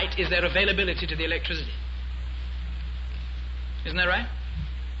without light is their availability to the electricity. Isn't that right?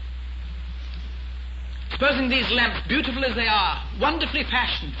 Supposing these lamps, beautiful as they are, wonderfully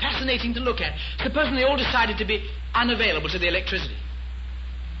fashioned, fascinating to look at, supposing they all decided to be unavailable to the electricity,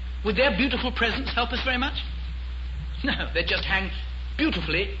 would their beautiful presence help us very much? No, they'd just hang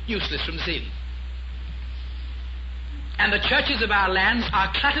beautifully useless from the ceiling. And the churches of our lands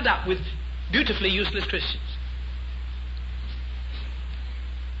are cluttered up with beautifully useless Christians,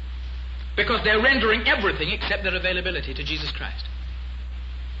 because they're rendering everything except their availability to Jesus Christ.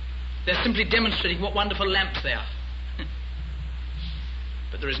 They're simply demonstrating what wonderful lamps they are.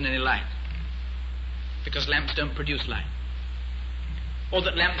 But there isn't any light, because lamps don't produce light. All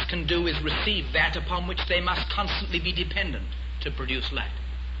that lamps can do is receive that upon which they must constantly be dependent to produce light.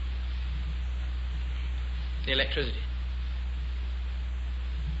 The electricity.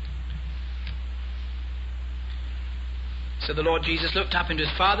 So the Lord Jesus looked up into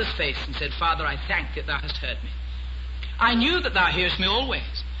His Father's face and said, Father, I thank Thee that Thou hast heard me. I knew that Thou hearest me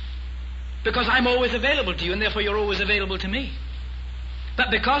always, because I'm always available to You, and therefore You're always available to me. But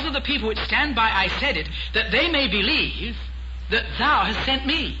because of the people which stand by, I said it, that they may believe that Thou hast sent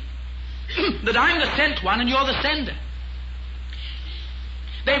me, that I'm the sent one and You're the sender.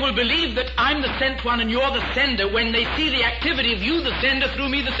 They will believe that I'm the sent one and You're the sender when they see the activity of You, the sender, through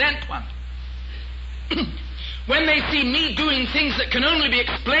me, the sent one. When they see me doing things that can only be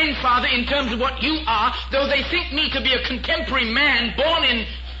explained, Father, in terms of what You are, though they think me to be a contemporary man born in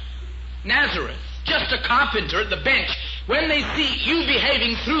Nazareth, just a carpenter at the bench, when they see You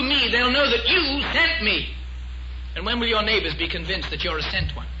behaving through me, they'll know that You sent me. And when will your neighbors be convinced that You're a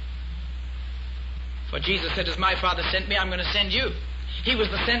sent one? For Jesus said, as my Father sent me, I'm going to send you. He was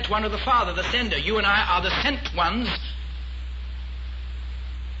the sent one of the Father, the sender. You and I are the sent ones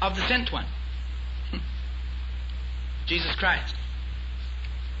of the sent one, Jesus Christ.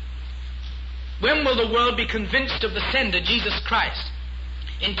 When will the world be convinced of the sender, Jesus Christ,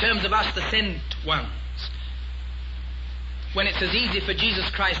 in terms of us, the sent ones? When it's as easy for Jesus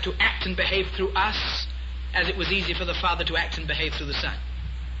Christ to act and behave through us as it was easy for the Father to act and behave through the Son.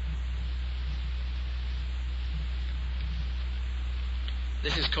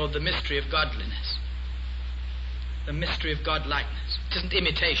 This is called the mystery of godliness, the mystery of godlikeness. It isn't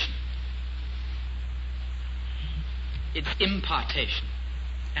imitation. It's impartation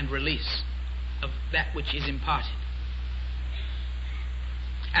and release of that which is imparted.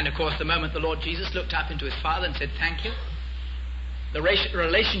 And of course, the moment the Lord Jesus looked up into His Father and said, thank You, the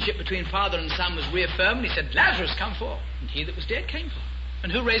relationship between Father and Son was reaffirmed, and He said, Lazarus, come forth. And he that was dead came forth.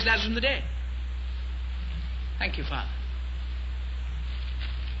 And who raised Lazarus from the dead? Thank You, Father.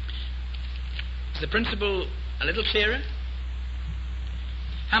 Is the principle a little clearer?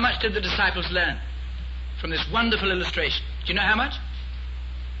 How much did the disciples learn from this wonderful illustration? Do you know how much?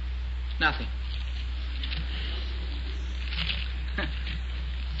 Nothing.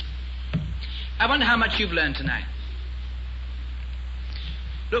 I wonder how much you've learned tonight.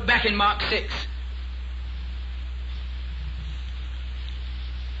 Look back in Mark 6.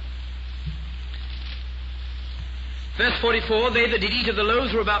 Verse 44, they that did eat of the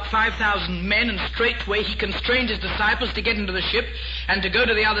loaves were about 5,000 men, and straightway He constrained His disciples to get into the ship and to go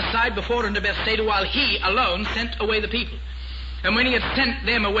to the other side before unto Bethsaida, while He alone sent away the people. And when He had sent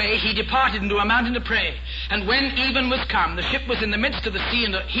them away, He departed into a mountain to pray. And when even was come, the ship was in the midst of the sea,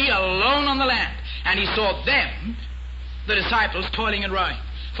 and He alone on the land. And He saw them, the disciples, toiling and rowing,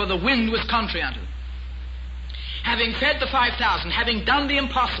 for the wind was contrary unto them. Having fed the 5,000, having done the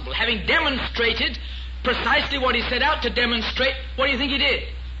impossible, having demonstrated precisely what He set out to demonstrate, what do you think He did?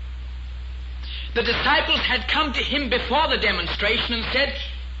 The disciples had come to Him before the demonstration and said,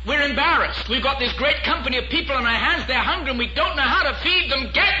 we're embarrassed. We've got this great company of people on our hands. They're hungry and we don't know how to feed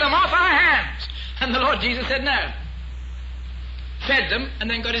them. Get them off our hands. And the Lord Jesus said no. Fed them and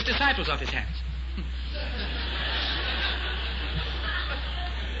then got His disciples off His hands.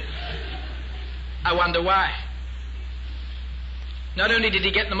 I wonder why. Not only did He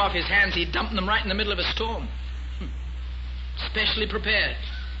get them off His hands, He dumped them right in the middle of a storm. Specially prepared.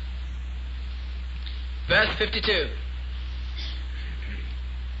 Verse 52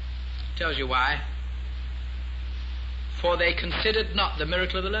 tells you why. For they considered not the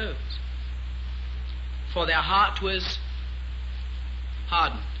miracle of the loaves, for their heart was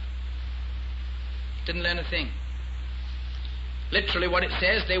hardened. Didn't learn a thing. Literally what it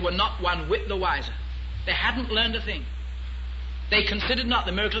says, they were not one whit the wiser. They hadn't learned a thing. They considered not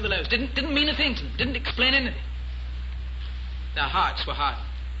the miracle of the loaves. Didn't mean a thing to them. Didn't explain anything. Their hearts were hardened.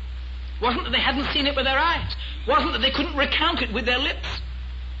 Wasn't that they hadn't seen it with their eyes. Wasn't that they couldn't recount it with their lips.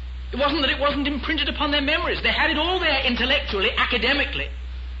 It wasn't that it wasn't imprinted upon their memories. They had it all there intellectually, academically.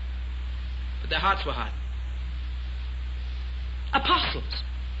 But their hearts were hardened. Apostles.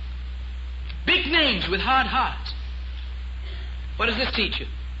 Big names with hard hearts. What does this teach you?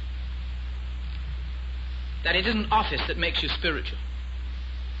 That it isn't office that makes you spiritual.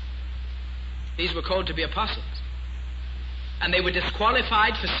 These were called to be apostles. And they were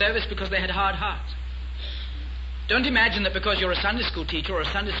disqualified for service because they had hard hearts. Don't imagine that because you're a Sunday school teacher or a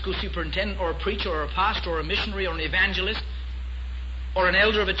Sunday school superintendent or a preacher or a pastor or a missionary or an evangelist or an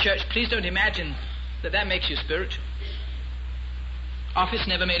elder of a church, please don't imagine that that makes you spiritual. Office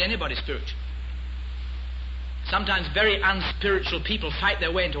never made anybody spiritual. Sometimes very unspiritual people fight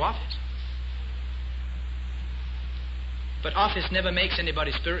their way into office. But office never makes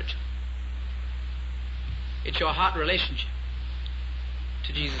anybody spiritual. It's your heart relationship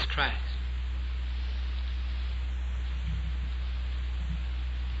to Jesus Christ.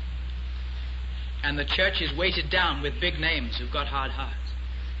 And the church is weighted down with big names who've got hard hearts.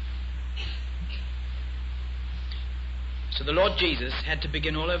 So the Lord Jesus had to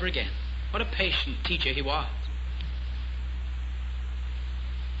begin all over again. What a patient teacher he was.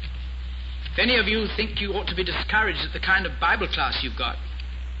 If any of you think you ought to be discouraged at the kind of Bible class you've got,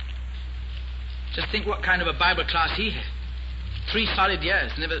 just think what kind of a Bible class he had. 3 solid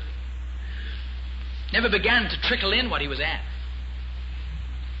years, never began to trickle in what he was at.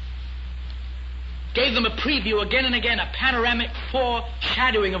 Gave them a preview again and again, a panoramic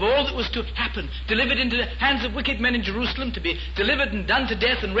foreshadowing of all that was to happen, delivered into the hands of wicked men in Jerusalem, to be delivered and done to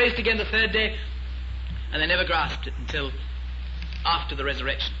death and raised again the third day. And they never grasped it until after the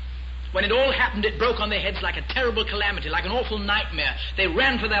resurrection. When it all happened, it broke on their heads like a terrible calamity, like an awful nightmare. They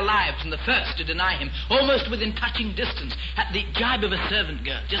ran for their lives and the first to deny him, almost within touching distance, at the gibe of a servant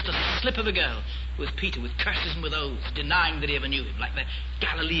girl, just a slip of a girl, who was Peter, with curses and with oaths, denying that he ever knew him, like the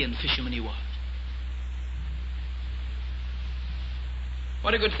Galilean fisherman he was.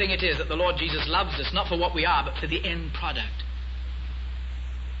 What a good thing it is that the Lord Jesus loves us, not for what we are, but for the end product.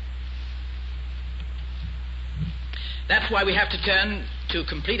 That's why we have to turn, to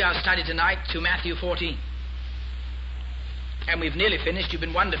complete our study tonight, to Matthew 14. And we've nearly finished. You've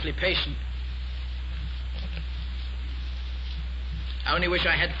been wonderfully patient. I only wish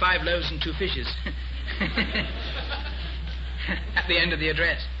I had 5 loaves and 2 fishes at the end of the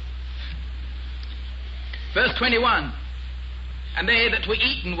address. Verse 21. And they that were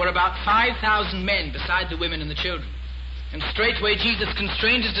eaten were about 5,000 men, beside the women and the children. And straightway Jesus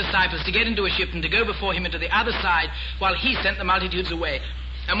constrained his disciples to get into a ship and to go before him into the other side, while he sent the multitudes away.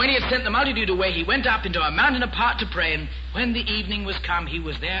 And when he had sent the multitude away, he went up into a mountain apart to pray, and when the evening was come, he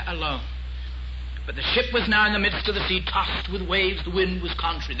was there alone. But the ship was now in the midst of the sea, tossed with waves. The wind was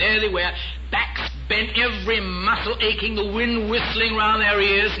contrary. There they were, backs bent, every muscle aching, the wind whistling round their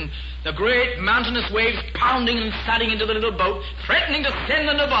ears, and the great mountainous waves pounding and thudding into the little boat, threatening to send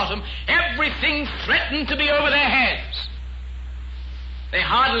them to bottom. Everything threatened to be over their heads. They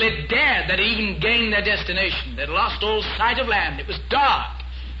hardly dared that even gain their destination. They'd lost all sight of land. It was dark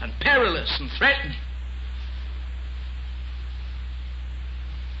and perilous and threatening.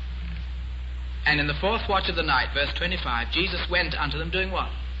 And in the 4th watch of the night, verse 25, Jesus went unto them doing what?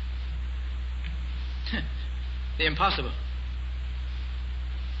 The impossible.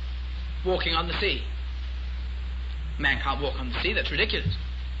 Walking on the sea. Man can't walk on the sea. That's ridiculous.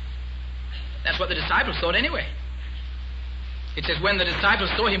 That's what the disciples thought anyway. It says, when the disciples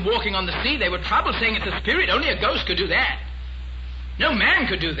saw him walking on the sea, they were troubled, saying, it's a spirit. Only a ghost could do that. No man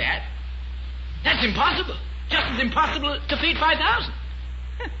could do that. That's impossible. Just as impossible to feed 5,000.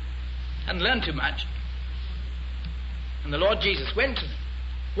 Hadn't learned too much. And the Lord Jesus went to them,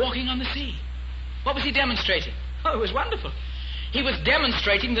 walking on the sea. What was he demonstrating? Oh, it was wonderful. He was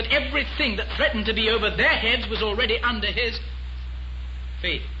demonstrating that everything that threatened to be over their heads was already under his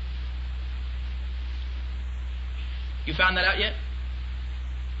feet. You found that out yet?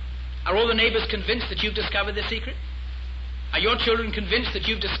 Are all the neighbors convinced that you've discovered the secret? Are your children convinced that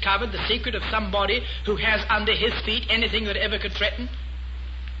you've discovered the secret of somebody who has under his feet anything that ever could threaten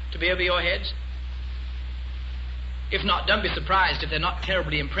to be over your heads? If not, don't be surprised if they're not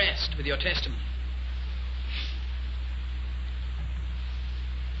terribly impressed with your testimony.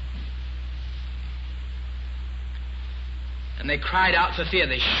 And they cried out for fear.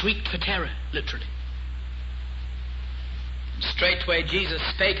 They shrieked for terror, literally. And straightway Jesus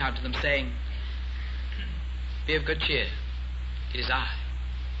spake unto them, saying, Be of good cheer. It is I.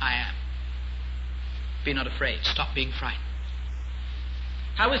 I am. Be not afraid. Stop being frightened.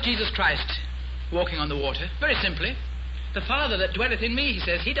 How was Jesus Christ walking on the water? Very simply. The Father that dwelleth in me, he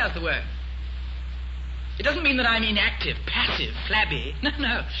says, he does the work. It doesn't mean that I'm inactive, passive, flabby. No,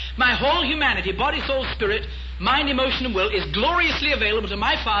 no. My whole humanity, body, soul, spirit, mind, emotion, and will is gloriously available to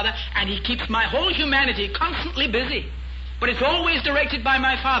my Father, and he keeps my whole humanity constantly busy. But it's always directed by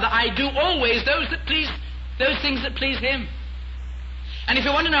my Father. I do always those things that please him. And if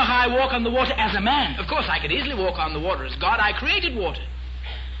you want to know how I walk on the water as a man, of course I could easily walk on the water as God. I created water.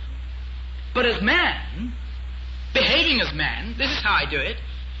 But as man, behaving as man, this is how I do it.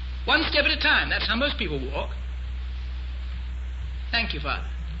 One step at a time. That's how most people walk. Thank you, Father.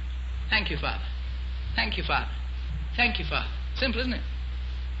 Thank you, Father. Thank you, Father. Thank you, Father. Simple, isn't it?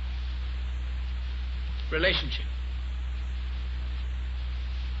 Relationship.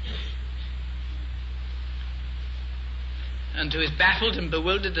 And to his baffled and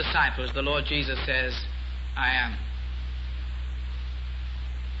bewildered disciples, the Lord Jesus says, I am.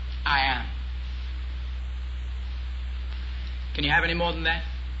 I am. Can you have any more than that?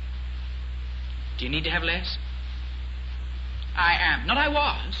 Do you need to have less? I am. Not I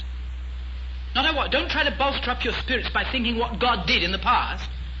was. Not I was. Don't try to bolster up your spirits by thinking what God did in the past.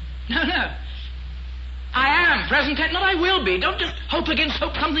 No, no. I am, present tense. Not I will be. Don't just hope against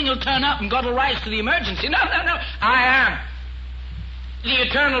hope something will turn up and God will rise to the emergency. No, no, no. I am. The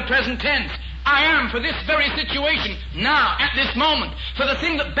eternal present tense. I am for this very situation, now, at this moment, for the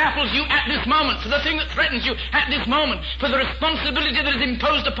thing that baffles you at this moment, for the thing that threatens you at this moment, for the responsibility that is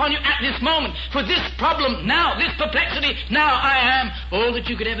imposed upon you at this moment, for this problem now, this perplexity, now I am all that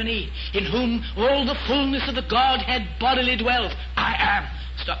you could ever need, in whom all the fullness of the Godhead bodily dwells. I am.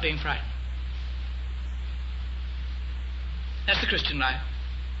 Stop being frightened. That's the Christian life.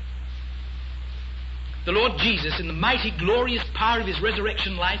 The Lord Jesus, in the mighty, glorious power of his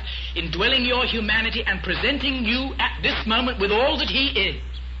resurrection life, indwelling your humanity and presenting you at this moment with all that he is.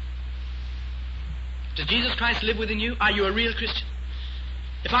 Does Jesus Christ live within you? Are you a real Christian?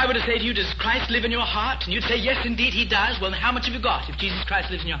 If I were to say to you, does Christ live in your heart? And you'd say, yes, indeed, he does. Well, then how much have you got if Jesus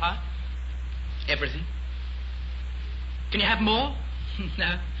Christ lives in your heart? Everything. Can you have more?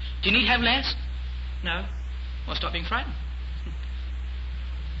 No. Do you need to have less? No. Well, stop being frightened.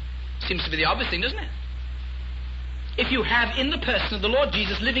 Seems to be the obvious thing, doesn't it? If you have in the person of the Lord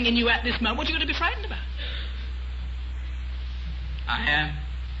Jesus living in you at this moment, what are you going to be frightened about? I am.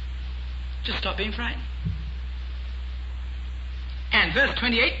 Just stop being frightened. And verse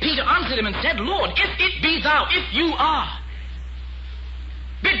 28, Peter answered him and said, Lord, if it be thou, if you are,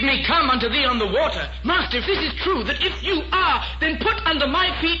 bid me come unto thee on the water. Master, if this is true, that if you are, then put under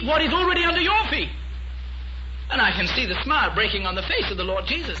my feet what is already under your feet. And I can see the smile breaking on the face of the Lord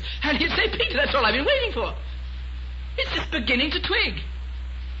Jesus. And he'd say, Peter, that's all I've been waiting for. It's just beginning to twig.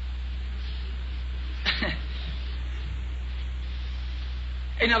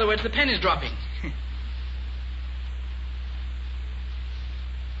 In other words, the pen is dropping.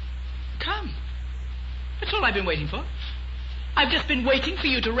 Come. That's all I've been waiting for. I've just been waiting for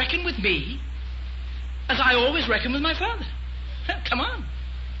you to reckon with me as I always reckon with my Father. Come on.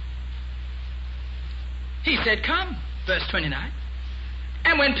 He said, come, verse 29.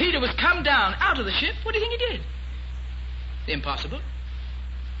 And when Peter was come down out of the ship, what do you think he did? Impossible.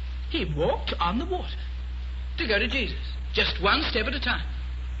 He walked on the water to go to Jesus, just one step at a time.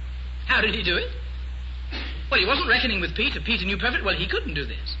 How did he do it? Well, he wasn't reckoning with Peter. Peter knew perfectly well he couldn't do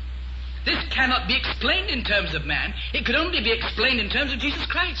this. This cannot be explained in terms of man. It could only be explained in terms of Jesus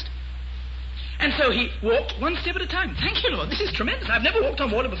Christ. And so he walked one step at a time. Thank you, Lord. This is tremendous. I've never walked on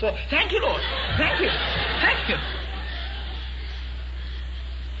water before. Thank you, Lord. Thank you. Thank you.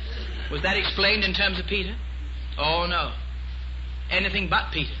 Was that explained in terms of Peter? Oh, no. Anything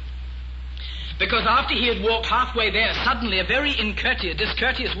but Peter. Because after he had walked halfway there, suddenly a very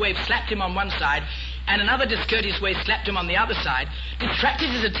discourteous wave slapped him on one side, and another discourteous wave slapped him on the other side, distracted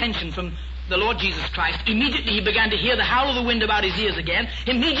his attention from the Lord Jesus Christ. Immediately he began to hear the howl of the wind about his ears again.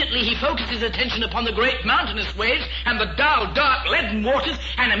 Immediately he focused his attention upon the great mountainous waves and the dull, dark, leaden waters,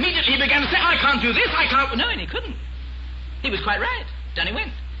 and immediately he began to say, I can't do this, I can't... No, and he couldn't. He was quite right. Down he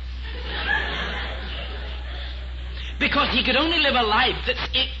went. Because he could only live a life that's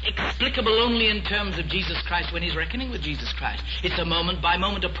explicable only in terms of Jesus Christ when he's reckoning with Jesus Christ. It's a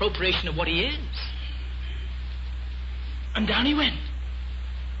moment-by-moment appropriation of what he is. And down he went.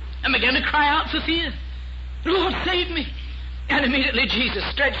 And began to cry out for fear. Lord, save me. And immediately Jesus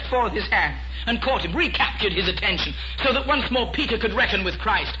stretched forth his hand and caught him, recaptured his attention, so that once more Peter could reckon with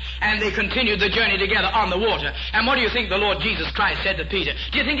Christ, and they continued the journey together on the water. And what do you think the Lord Jesus Christ said to Peter?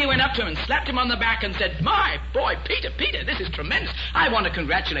 Do you think he went up to him and slapped him on the back and said, "My boy, Peter, this is tremendous. I want to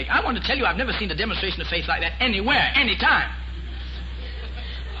congratulate you. I want to tell you I've never seen a demonstration of faith like that anywhere, anytime."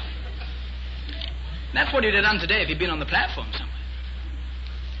 That's what he'd have done today if he'd been on the platform somewhere.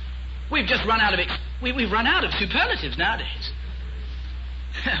 We've just run out of we've run out of superlatives nowadays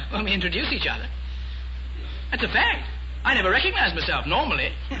when we introduce each other. That's a fact. I never recognize myself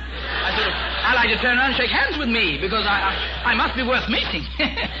normally. I like to turn around and shake hands with me because I must be worth meeting.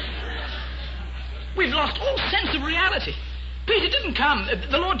 We've lost all sense of reality. Peter didn't come,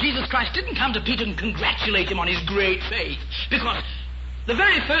 the Lord Jesus Christ didn't come to Peter and congratulate him on his great faith, because the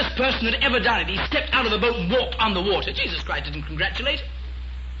very first person that ever done it, he stepped out of the boat and walked on the water. Jesus Christ didn't congratulate him.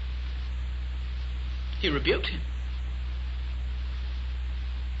 He rebuked him.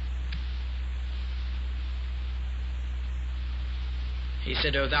 He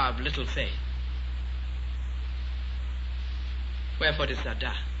said, "O thou of little faith, wherefore didst thou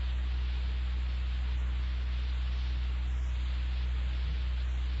doubt?"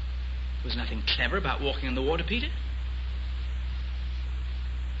 There was nothing clever about walking on the water, Peter.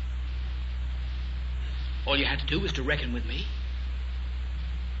 All you had to do was to reckon with me.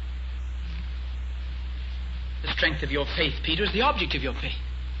 The strength of your faith, Peter, is the object of your faith.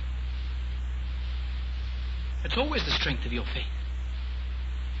 It's always the strength of your faith.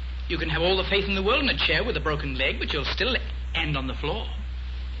 You can have all the faith in the world in a chair with a broken leg, but you'll still end on the floor.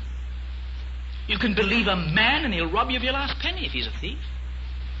 You can believe a man and he'll rob you of your last penny if he's a thief.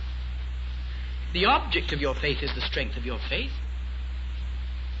 The object of your faith is the strength of your faith.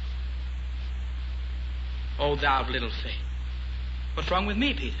 O thou of little faith. What's wrong with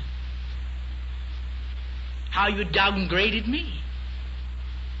me, Peter? How you downgraded me.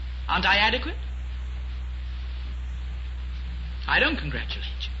 Aren't I adequate? I don't congratulate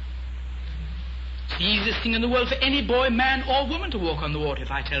you. It's the easiest thing in the world for any boy, man, or woman to walk on the water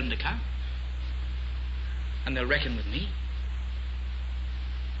if I tell them to come. And they'll reckon with me.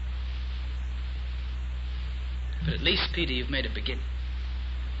 But at least, Peter, you've made a beginning.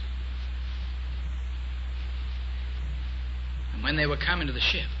 And when they were coming to the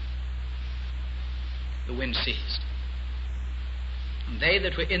ship, the wind ceased. And they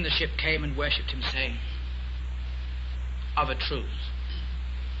that were in the ship came and worshipped him, saying, "Of a truth,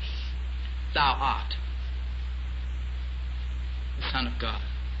 thou art the Son of God."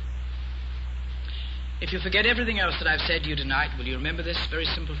 If you forget everything else that I've said to you tonight, will you remember this very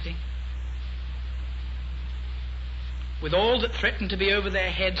simple thing? With all that threatened to be over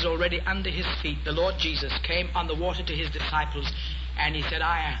their heads already under his feet, the Lord Jesus came on the water to his disciples, and he said,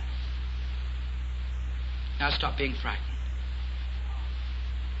 "I am. Now stop being frightened.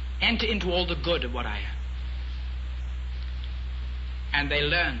 Enter into all the good of what I am." And they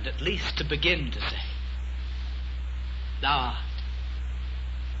learned at least to begin to say, "Thou art."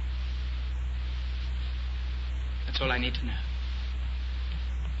 That's all I need to know.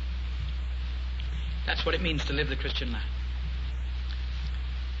 That's what it means to live the Christian life.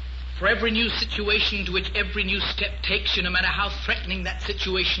 For every new situation to which every new step takes you, no matter how threatening that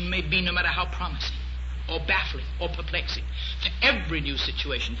situation may be, no matter how promising or baffling or perplexing, for every new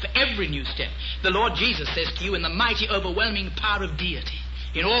situation, for every new step, the Lord Jesus says to you in the mighty, overwhelming power of deity,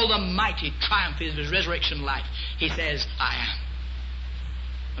 in all the mighty triumph of his resurrection life, he says, "I am."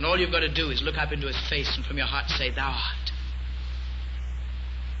 And all you've got to do is look up into his face and from your heart say, "Thou art."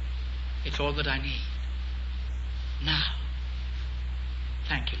 It's all that I need. Now,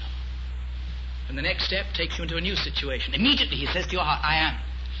 thank you, Lord. And the next step takes you into a new situation. Immediately he says to your heart, "I am."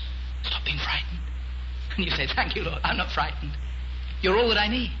 Stop being frightened. And you say, "Thank you, Lord, I'm not frightened. You're all that I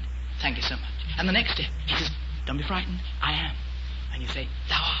need. Thank you so much." And the next step, he says, "Don't be frightened, I am." And you say,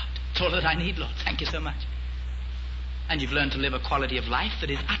 "Thou art. It's all that I need, Lord. Thank you so much." And you've learned to live a quality of life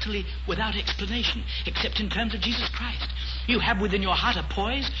that is utterly without explanation, except in terms of Jesus Christ. You have within your heart a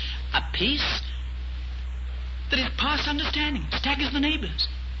poise, a peace that is past understanding, staggers the neighbors.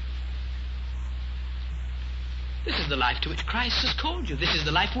 This is the life to which Christ has called you. This is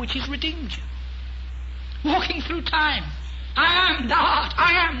the life for which he's redeemed you. Walking through time. I am, thou art,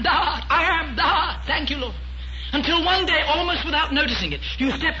 I am, thou art, I am, thou art. Thank you, Lord. Until one day, almost without noticing it,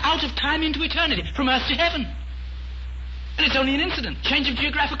 you step out of time into eternity, from earth to heaven. And it's only an incident, change of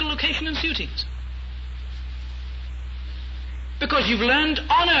geographical location and suitings. Because you've learned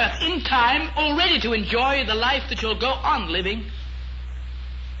on earth, in time, already to enjoy the life that you'll go on living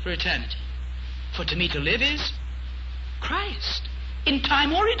for eternity. For to me to live is Christ, in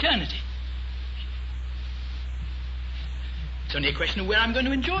time or eternity. It's only a question of where I'm going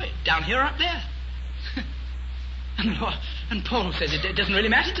to enjoy it, down here or up there. And Paul says it doesn't really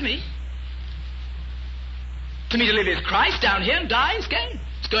matter to me. To me to live is Christ down here and die is gain.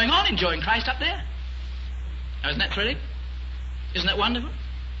 It's going on enjoying Christ up there. Now, isn't that thrilling? Isn't that wonderful?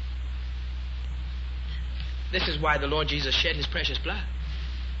 This is why the Lord Jesus shed his precious blood.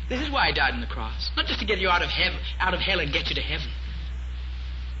 This is why he died on the cross. Not just to get you out of hell and get you to heaven.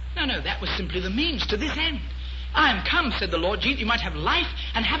 No, that was simply the means to this end. I am come, said the Lord Jesus, you might have life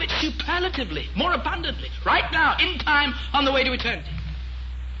and have it superlatively, more abundantly, right now, in time, on the way to eternity.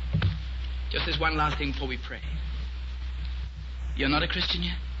 Just this one last thing before we pray. You're not a Christian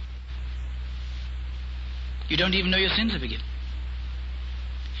yet? You don't even know your sins are forgiven.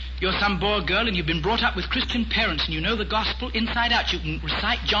 You're some boy or girl and you've been brought up with Christian parents and you know the gospel inside out. You can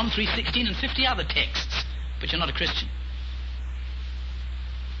recite John 3:16 and 50 other texts, but you're not a Christian.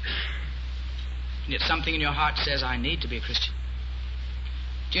 And yet something in your heart says, I need to be a Christian.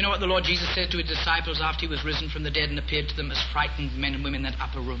 Do you know what the Lord Jesus said to his disciples after he was risen from the dead and appeared to them as frightened men and women in that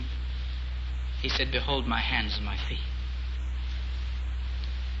upper room? He said, behold my hands and my feet.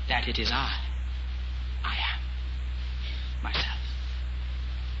 That it is I am myself.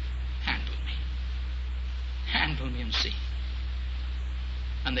 Handle me and see.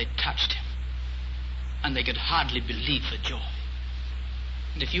 And they touched him. And they could hardly believe for joy.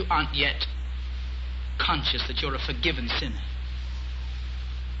 And if you aren't yet conscious that you're a forgiven sinner,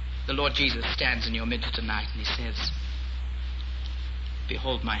 the Lord Jesus stands in your midst tonight and he says,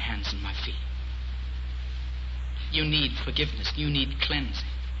 behold my hands and my feet. You need forgiveness. You need cleansing.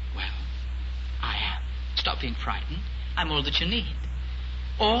 Well, I am. Stop being frightened. I'm all that you need.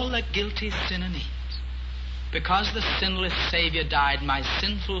 All that guilty sinner needs. Because the sinless Savior died, my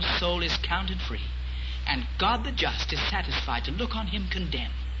sinful soul is counted free, and God the just is satisfied to look on him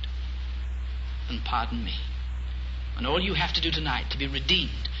condemned and pardon me. And all you have to do tonight to be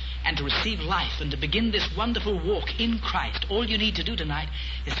redeemed and to receive life and to begin this wonderful walk in Christ, all you need to do tonight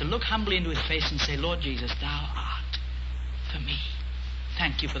is to look humbly into his face and say, Lord Jesus, thou art for me.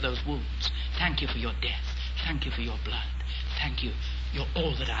 Thank you for those wounds. Thank you for your death. Thank you for your blood. Thank you. You're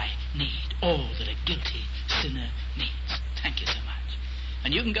all that I need, all that a guilty sinner needs. Thank you so much.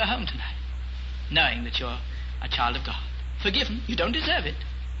 And you can go home tonight knowing that you're a child of God. Forgiven. You don't deserve it.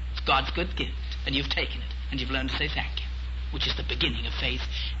 It's God's good gift. And you've taken it. And you've learned to say thank you, which is the beginning of faith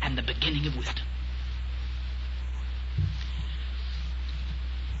and the beginning of wisdom.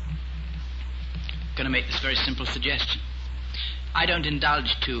 I'm going to make this very simple suggestion. I don't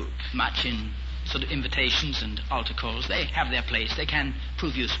indulge too much in sort of invitations and altar calls. They have their place. They can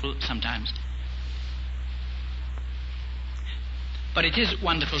prove useful sometimes. But it is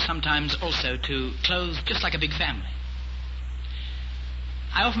wonderful sometimes also to close just like a big family.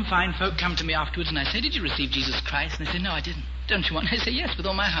 I often find folk come to me afterwards and I say, did you receive Jesus Christ? And they say, no, I didn't. Don't you want? And I say, yes, with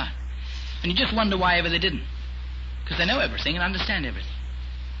all my heart. And you just wonder why ever they didn't. Because they know everything and understand everything.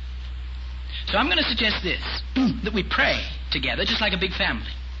 So I'm going to suggest this, that we pray together just like a big family.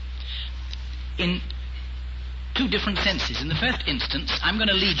 In two different senses. In the first instance, I'm going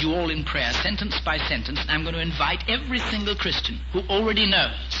to lead you all in prayer, sentence by sentence, and I'm going to invite every single Christian who already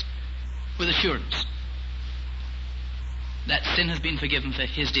knows, with assurance, that sin has been forgiven for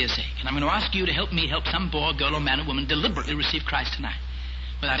his dear sake. And I'm going to ask you to help me help some boy, girl, or man or woman deliberately receive Christ tonight,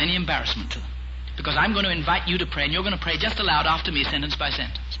 without any embarrassment to them. Because I'm going to invite you to pray, and you're going to pray just aloud after me, sentence by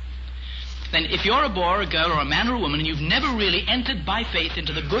sentence. Then if you're a boy or a girl or a man or a woman and you've never really entered by faith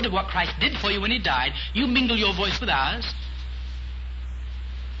into the good of what Christ did for you when he died, you mingle your voice with ours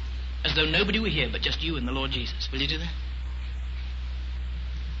as though nobody were here but just you and the Lord Jesus. Will you do that?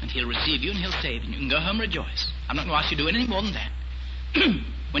 And he'll receive you and he'll save you. You can go home rejoice. I'm not going to ask you to do anything more than that.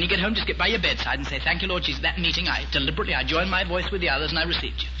 When you get home, just get by your bedside and say, thank you, Lord Jesus. That meeting, I joined my voice with the others and I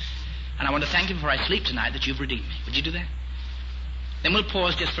received you. And I want to thank you before I sleep tonight that you've redeemed me. Would you do that? Then we'll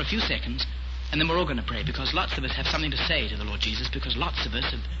pause just for a few seconds. And then we're all going to pray, because lots of us have something to say to the Lord Jesus, because lots of us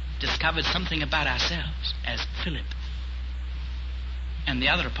have discovered something about ourselves, as Philip and the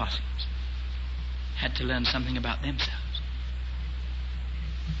other apostles had to learn something about themselves.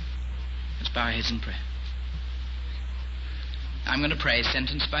 Let's bow our heads in prayer. I'm going to pray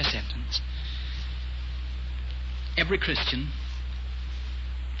sentence by sentence. Every Christian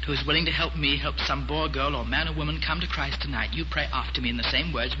who is willing to help me help some boy, girl, or man or woman come to Christ tonight, you pray after me in the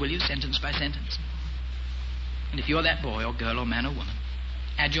same words, will you, sentence by sentence? And if you're that boy or girl or man or woman,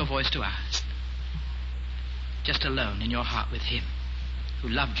 add your voice to ours. Just alone in your heart with him who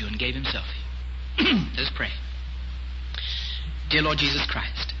loved you and gave himself for you. Let us pray. Dear Lord Jesus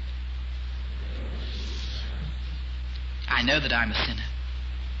Christ, I know that I'm a sinner,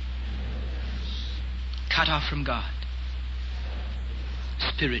 cut off from God,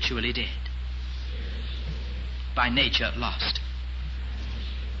 spiritually dead, by nature lost,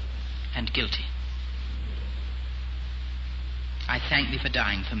 and guilty. I thank thee for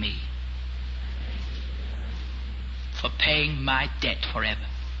dying for me, for paying my debt forever.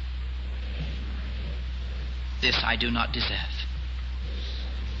 This I do not deserve,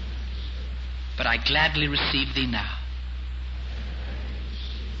 but I gladly receive thee now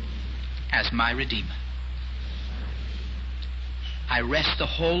as my Redeemer. I rest the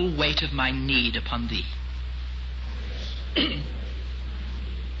whole weight of my need upon thee,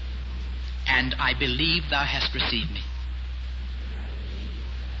 and I believe thou hast received me,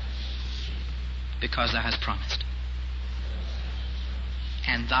 because thou hast promised,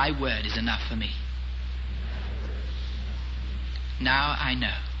 and thy word is enough for me. Now I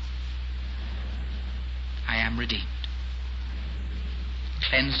know I am redeemed,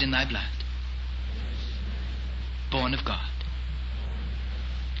 cleansed in thy blood, born of God,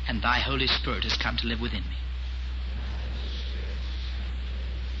 and thy Holy Spirit has come to live within me,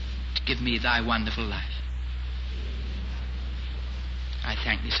 to give me thy wonderful life. I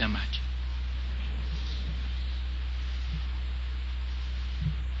thank thee so much.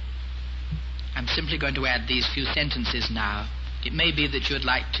 I'm simply going to add these few sentences now. It may be that you would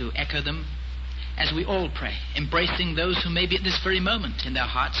like to echo them as we all pray, embracing those who maybe at this very moment in their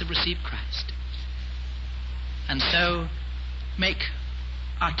hearts have received Christ. And so make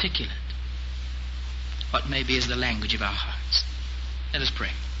articulate what maybe is the language of our hearts. Let us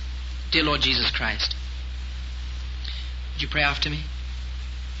pray. Dear Lord Jesus Christ, would you pray after me?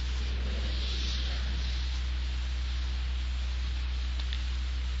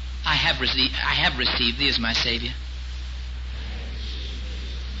 I have received thee as my Savior.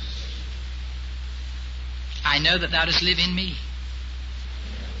 I know that thou dost live in me,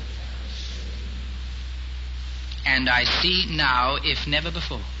 and I see now, if never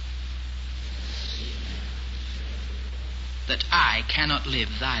before, that I cannot live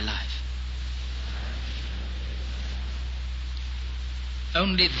thy life.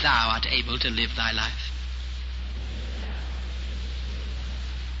 Only thou art able to live thy life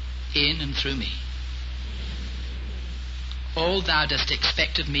in and through me. All thou dost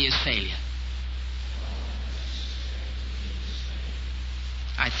expect of me is failure.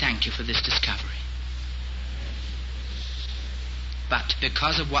 I thank you for this discovery. But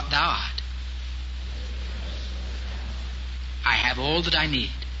because of what thou art, I have all that I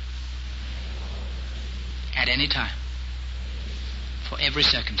need at any time, for every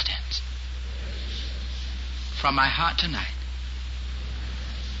circumstance. From my heart tonight,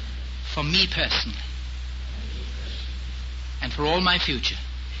 for me personally, and for all my future,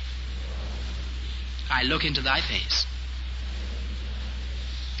 I look into thy face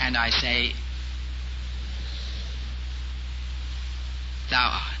and I say,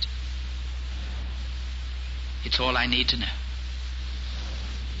 thou art. It's all I need to know.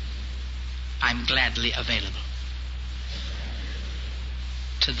 I'm gladly available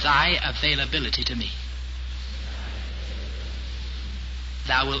to thy availability to me.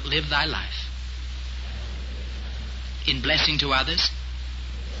 Thou wilt live thy life in blessing to others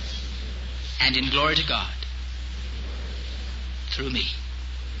and in glory to God through me.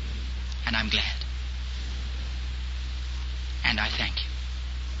 And I'm glad. And I thank you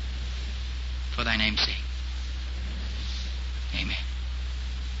for thy name's sake. Amen.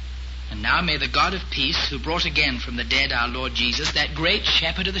 And now may the God of peace, who brought again from the dead our Lord Jesus, that great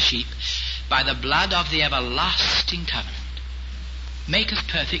shepherd of the sheep, by the blood of the everlasting covenant, make us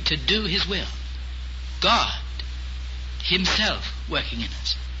perfect to do his will. God himself working in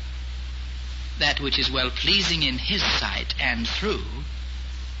us that which is well-pleasing in his sight, and through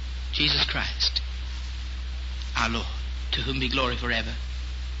Jesus Christ, our Lord, to whom be glory forever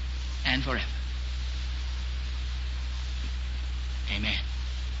and forever. Amen.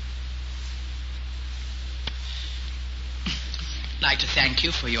 I'd like to thank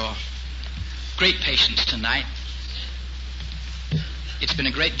you for your great patience tonight. It's been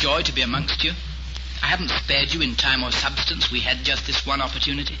a great joy to be amongst you. I haven't spared you in time or substance. We had just this one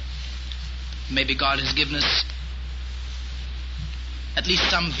opportunity. Maybe God has given us at least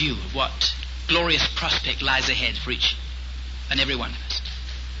some view of what glorious prospect lies ahead for each and every one of us.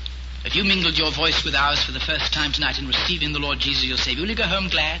 If you mingled your voice with ours for the first time tonight in receiving the Lord Jesus your Savior, will you go home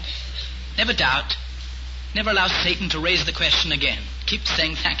glad? Never doubt. Never allow Satan to raise the question again. Keep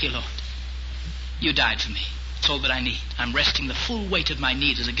saying, thank you, Lord. You died for me. It's all that I need. I'm resting the full weight of my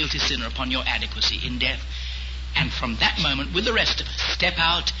need as a guilty sinner upon your adequacy in death. And from that moment, with the rest of us, step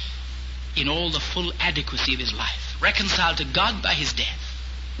out in all the full adequacy of his life, reconciled to God by his death,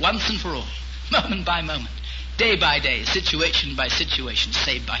 once and for all, moment by moment, day by day, situation by situation,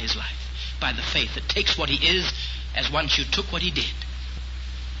 saved by his life, by the faith that takes what he is as once you took what he did,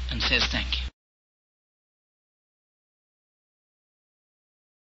 and says thank you.